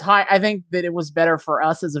it's high. I think that it was better for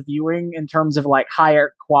us as a viewing in terms of like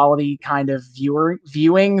higher quality kind of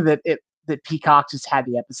viewing that Peacock just had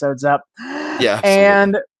the episodes up. Yeah, absolutely.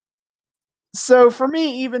 And so for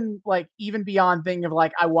me, even beyond thing of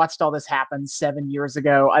like I watched all this happen 7 years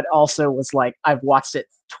ago, I also was like I've watched it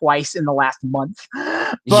twice in the last month.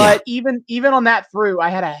 But even on that through, I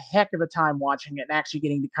had a heck of a time watching it and actually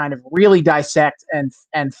getting to kind of really dissect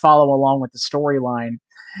and follow along with the storyline.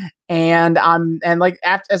 And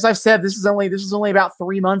as I've said, this is only about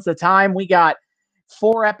 3 months at a time. We got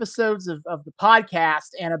 4 episodes of the podcast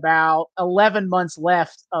and about 11 months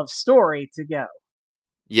left of story to go.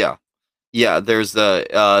 Yeah, there's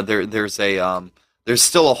there's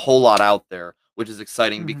still a whole lot out there, which is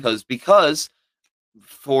exciting because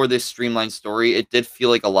for this streamlined story, it did feel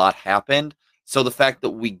like a lot happened. So the fact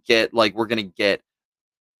that we're gonna get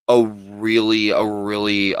a really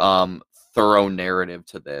thorough narrative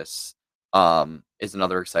to this is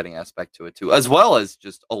another exciting aspect to it too, as well as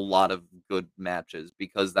just a lot of good matches,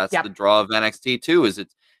 because that's the draw of NXT too, is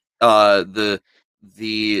it's the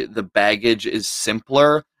baggage is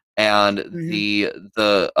simpler, and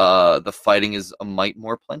the fighting is a mite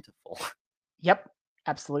more plentiful. Yep,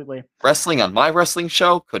 absolutely. Wrestling on my wrestling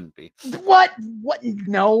show couldn't be. What?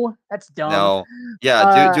 No, that's dumb. No,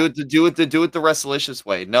 yeah, do it the Wrestlicious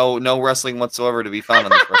way. No wrestling whatsoever to be found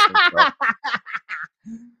on this wrestling show.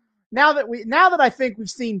 Now that I think we've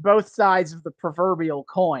seen both sides of the proverbial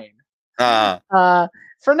coin.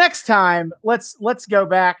 For next time, let's go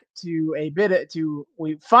back to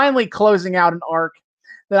we finally closing out an arc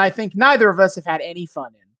that I think neither of us have had any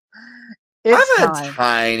fun in. I've had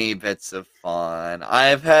tiny bits of fun.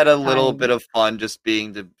 I've had a little bit of fun just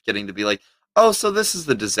getting to be like, oh, so this is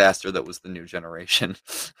the disaster that was the New Generation.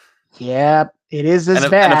 Yeah, it is as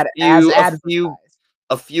bad as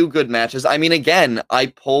a few good matches. I mean, again, I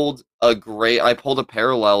pulled a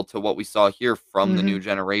parallel to what we saw here from the New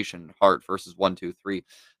Generation, Hart versus 1, 2, 3.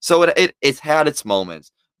 So it's had its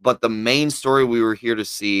moments, but the main story we were here to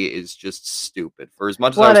see is just stupid. For as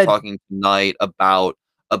much as I was talking tonight about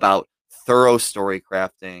thorough story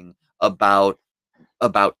crafting, about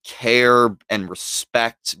care and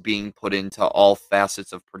respect being put into all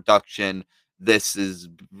facets of production, this is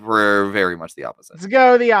very much the opposite. Let's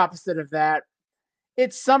go the opposite of that.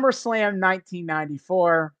 It's SummerSlam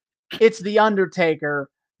 1994. It's The Undertaker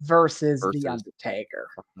versus The Undertaker.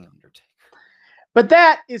 But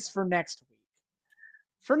that is for next week.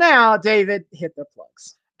 For now, David, hit the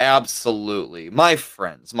plugs. Absolutely. My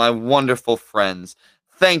friends, my wonderful friends,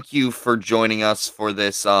 thank you for joining us for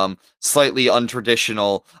this slightly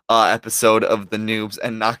untraditional episode of the Noobs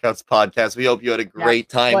and Knockouts podcast. We hope you had a great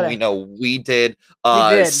time. We know we did.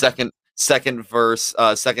 Second verse,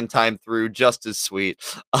 second time through, just as sweet.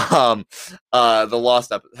 The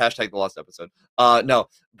lost episode. No,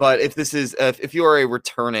 but if you are a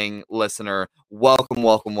returning listener,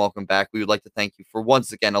 welcome back. We would like to thank you for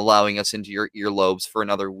once again allowing us into your earlobes for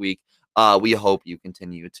another week. We hope you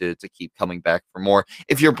continue to keep coming back for more.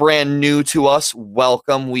 If you're brand new to us,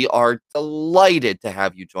 welcome. We are delighted to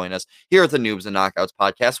have you join us here at the Noobs and Knockouts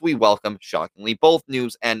podcast. We welcome, shockingly, both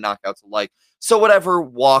noobs and knockouts alike. So whatever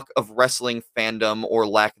walk of wrestling fandom or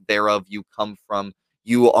lack thereof you come from,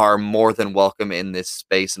 you are more than welcome in this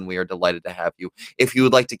space, and we are delighted to have you. If you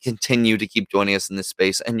would like to continue to keep joining us in this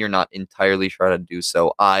space and you're not entirely sure how to do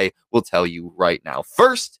so, I will tell you right now.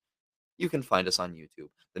 First, you can find us on YouTube,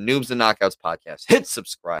 the Noobs and Knockouts podcast. Hit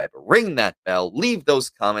subscribe, ring that bell, leave those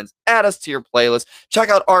comments, add us to your playlist. Check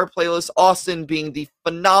out our playlist. Austin, being the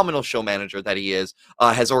phenomenal show manager that he is,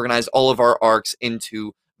 has organized all of our arcs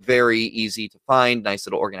into very easy to find, nice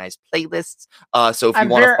little organized playlists. So if you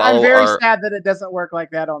want to follow, I'm very sad that it doesn't work like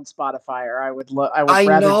that on Spotify. Or I would I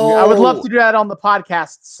would love to do that on the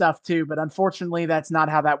podcast stuff too, but unfortunately, that's not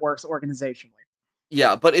how that works organizationally.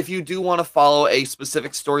 Yeah, but if you do want to follow a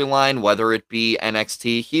specific storyline, whether it be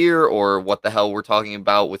NXT here or what the hell we're talking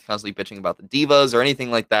about with constantly bitching about the divas or anything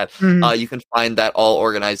like that, you can find that all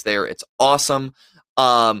organized there. It's awesome.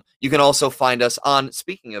 You can also find us on,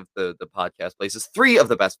 speaking of the podcast places, 3 of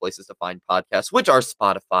the best places to find podcasts, which are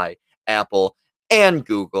Spotify, Apple, and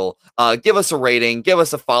Google. Give us a rating, give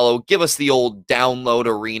us a follow, give us the old download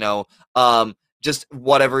arena. Just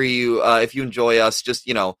whatever you, if you enjoy us, just,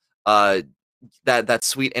 that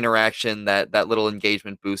sweet interaction, that little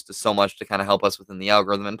engagement boost is so much to kind of help us within the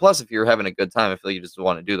algorithm. And plus, if you're having a good time, I feel you just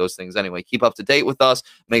want to do those things anyway. Keep up to date with us.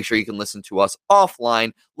 Make sure you can listen to us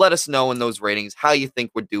offline. Let us know in those ratings how you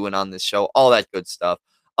think we're doing on this show, all that good stuff.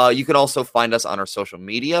 You can also find us on our social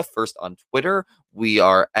media. First on Twitter, we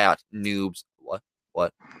are at Noobs.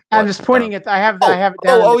 What? I'm just pointing at. I have it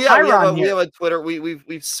down. We have a Twitter.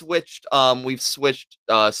 We've switched.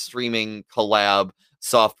 Streaming collab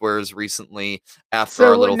softwares recently after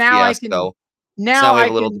our little fiasco. Now we have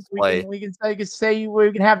a little display. We can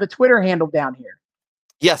have the Twitter handle down here.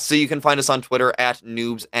 Yes, so you can find us on Twitter at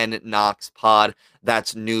Noobs and Knox Pod.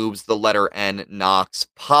 That's Noobs, the letter N, Knox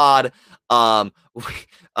Pod. We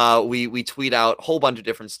tweet out a whole bunch of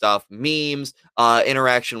different stuff, memes,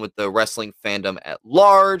 interaction with the wrestling fandom at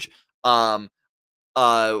large. We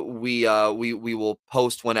will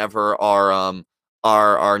post whenever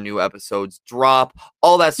our new episodes drop,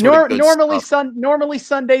 all that sort of good stuff. Normally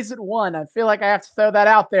Sundays at 1. I feel like I have to throw that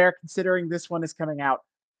out there, considering this one is coming out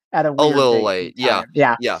at a little late. Yeah.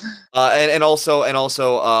 And also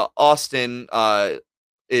Austin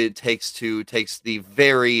it takes the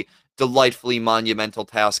very delightfully monumental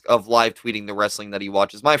task of live tweeting the wrestling that he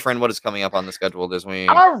watches. My friend, what is coming up on the schedule this week?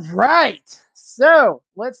 All right. So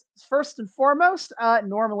let's first and foremost,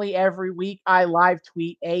 normally every week I live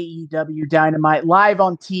tweet AEW Dynamite live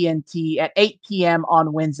on TNT at 8 p.m.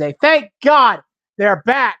 on Wednesday. Thank God they're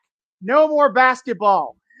back. No more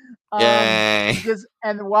basketball. Yay.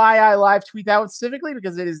 And why I live tweet that one specifically,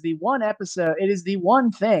 because it is the one episode, it is the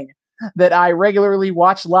one thing that I regularly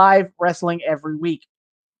watch live wrestling every week.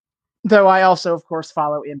 Though I also, of course,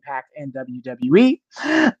 follow Impact and WWE.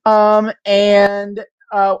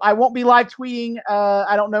 I won't be live tweeting.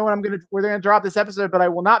 I don't know when we're going to drop this episode, but I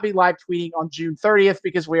will not be live tweeting on June 30th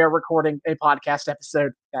because we are recording a podcast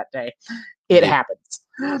episode that day. It happens.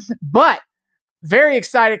 But very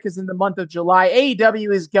excited because in the month of July,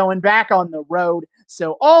 AEW is going back on the road.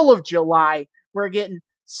 So all of July, we're getting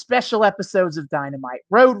special episodes of Dynamite,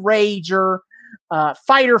 Road Rager,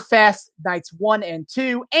 Fighter Fest nights 1 and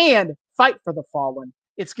 2, and Fight for the Fallen.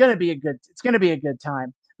 It's going to be a good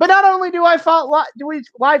time. But not only do we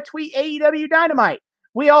live tweet AEW Dynamite,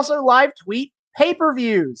 we also live tweet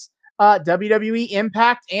pay-per-views, WWE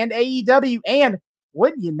Impact and AEW. And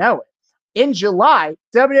wouldn't you know it, in July,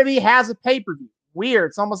 WWE has a pay-per-view. Weird.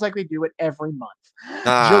 It's almost like we do it every month.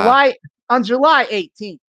 On July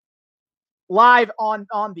 18th, live on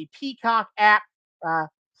the Peacock app.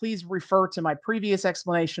 Please refer to my previous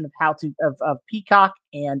explanation of Peacock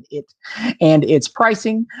and its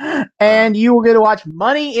pricing, and you will get to watch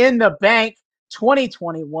Money in the Bank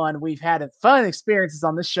 2021. We've had fun experiences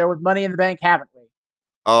on this show with Money in the Bank, haven't we?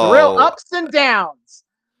 Oh, real ups and downs.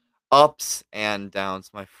 Ups and downs,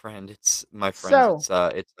 my friend. It's rough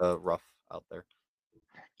out there.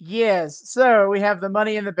 Yes. So we have the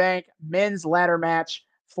Money in the Bank men's ladder match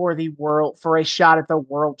for a shot at the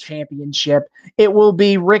world championship. It will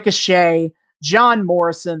be Ricochet, John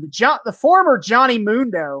Morrison, the former Johnny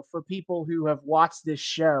Mundo, for people who have watched this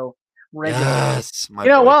show regularly. Yes,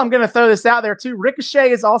 well, I'm going to throw this out there too. Ricochet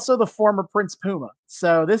is also the former Prince Puma.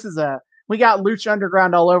 So we got Lucha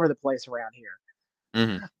Underground all over the place around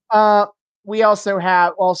here. Mm-hmm. We also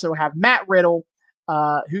have Matt Riddle,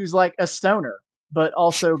 who's like a stoner, but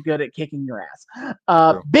also good at kicking your ass.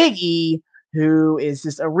 Big E, who is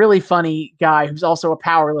just a really funny guy who's also a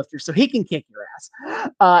power lifter, so he can kick your ass.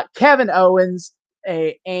 Kevin Owens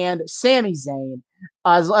and Sami Zayn,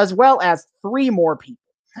 as well as 3 more people.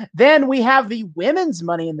 Then we have the women's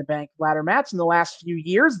Money in the Bank ladder match. In the last few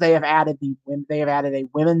years, they have added a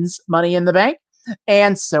women's Money in the Bank.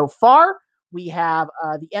 And so far, we have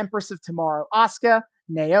the Empress of Tomorrow, Asuka,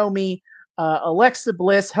 Naomi, Alexa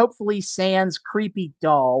Bliss, hopefully Sans creepy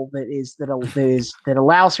doll that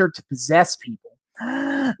allows her to possess people.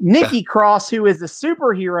 Nikki Cross, who is a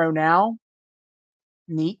superhero now,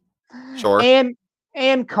 neat, Sure. and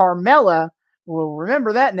Carmella. We'll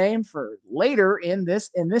remember that name for later in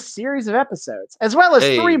this series of episodes, as well as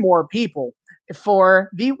 3 more people for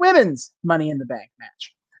the women's Money in the Bank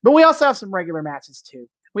match. But we also have some regular matches too.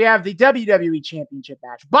 We have the WWE Championship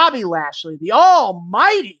match. Bobby Lashley, the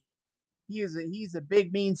Almighty. He's a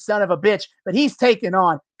big mean son of a bitch, but he's taking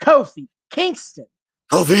on Kofi Kingston.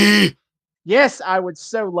 Kofi! Yes, I would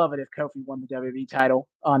so love it if Kofi won the WWE title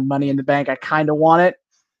on Money in the Bank. I kind of want it.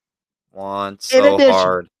 Want so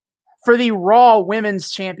hard. For the Raw Women's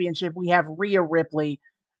Championship, we have Rhea Ripley,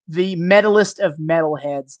 the medalist of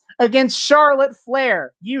metalheads, against Charlotte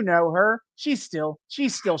Flair. You know her. She's still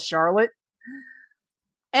Charlotte.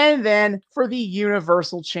 And then for the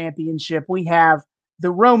Universal Championship, we have the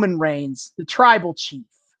Roman Reigns, the tribal chief,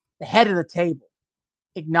 the head of the table.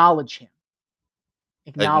 Acknowledge him.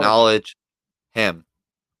 Acknowledge him.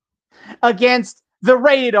 Against the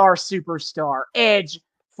rated R superstar, Edge,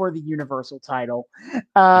 for the Universal title.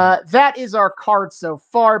 That is our card so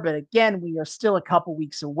far, but again, we are still a couple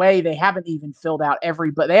weeks away. They haven't even filled out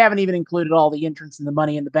but they haven't even included all the entrants in the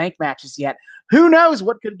Money in the Bank matches yet. Who knows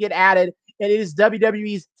what could get added? It is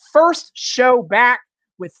WWE's first show back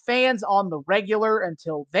with fans on the regular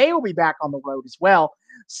until they will be back on the road as well.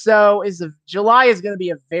 So July is going to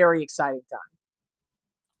be a very exciting time.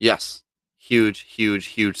 Yes. Huge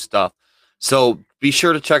stuff. So be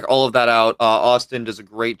sure to check all of that out. Austin does a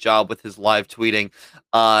great job with his live tweeting.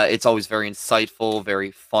 It's always very insightful, very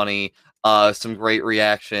funny, some great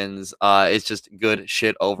reactions. It's just good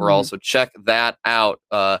shit overall. So check that out.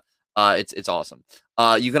 It's awesome.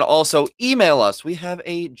 You can also email us. We have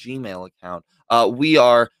a Gmail account. We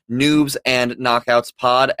are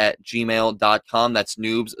noobsandknockoutspod@gmail.com. That's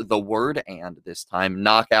noobs, the word, and this time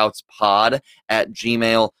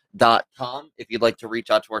knockoutspod@gmail.com. If you'd like to reach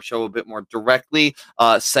out to our show a bit more directly,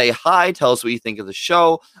 say hi, tell us what you think of the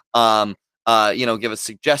show. Give us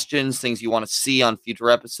suggestions, things you want to see on future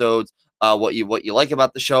episodes, what you like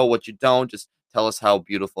about the show, what you don't. Just tell us how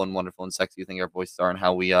beautiful and wonderful and sexy you think our voices are, and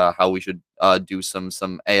how we should do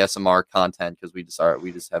some ASMR content, because we just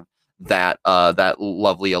have that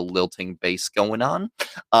lovely lilting bass going on,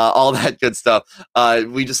 all that good stuff.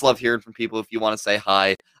 We just love hearing from people. If you want to say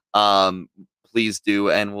hi, please do,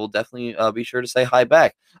 and we'll definitely be sure to say hi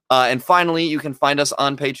back. And finally, you can find us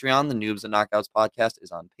on Patreon. The Noobs and Knockouts podcast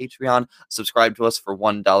is on Patreon. Subscribe to us for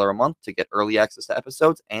 $1 a month to get early access to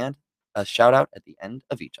episodes and a shout out at the end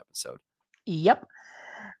of each episode. Yep.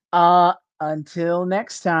 Until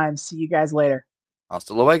next time, see you guys later.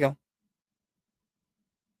 Hasta luego.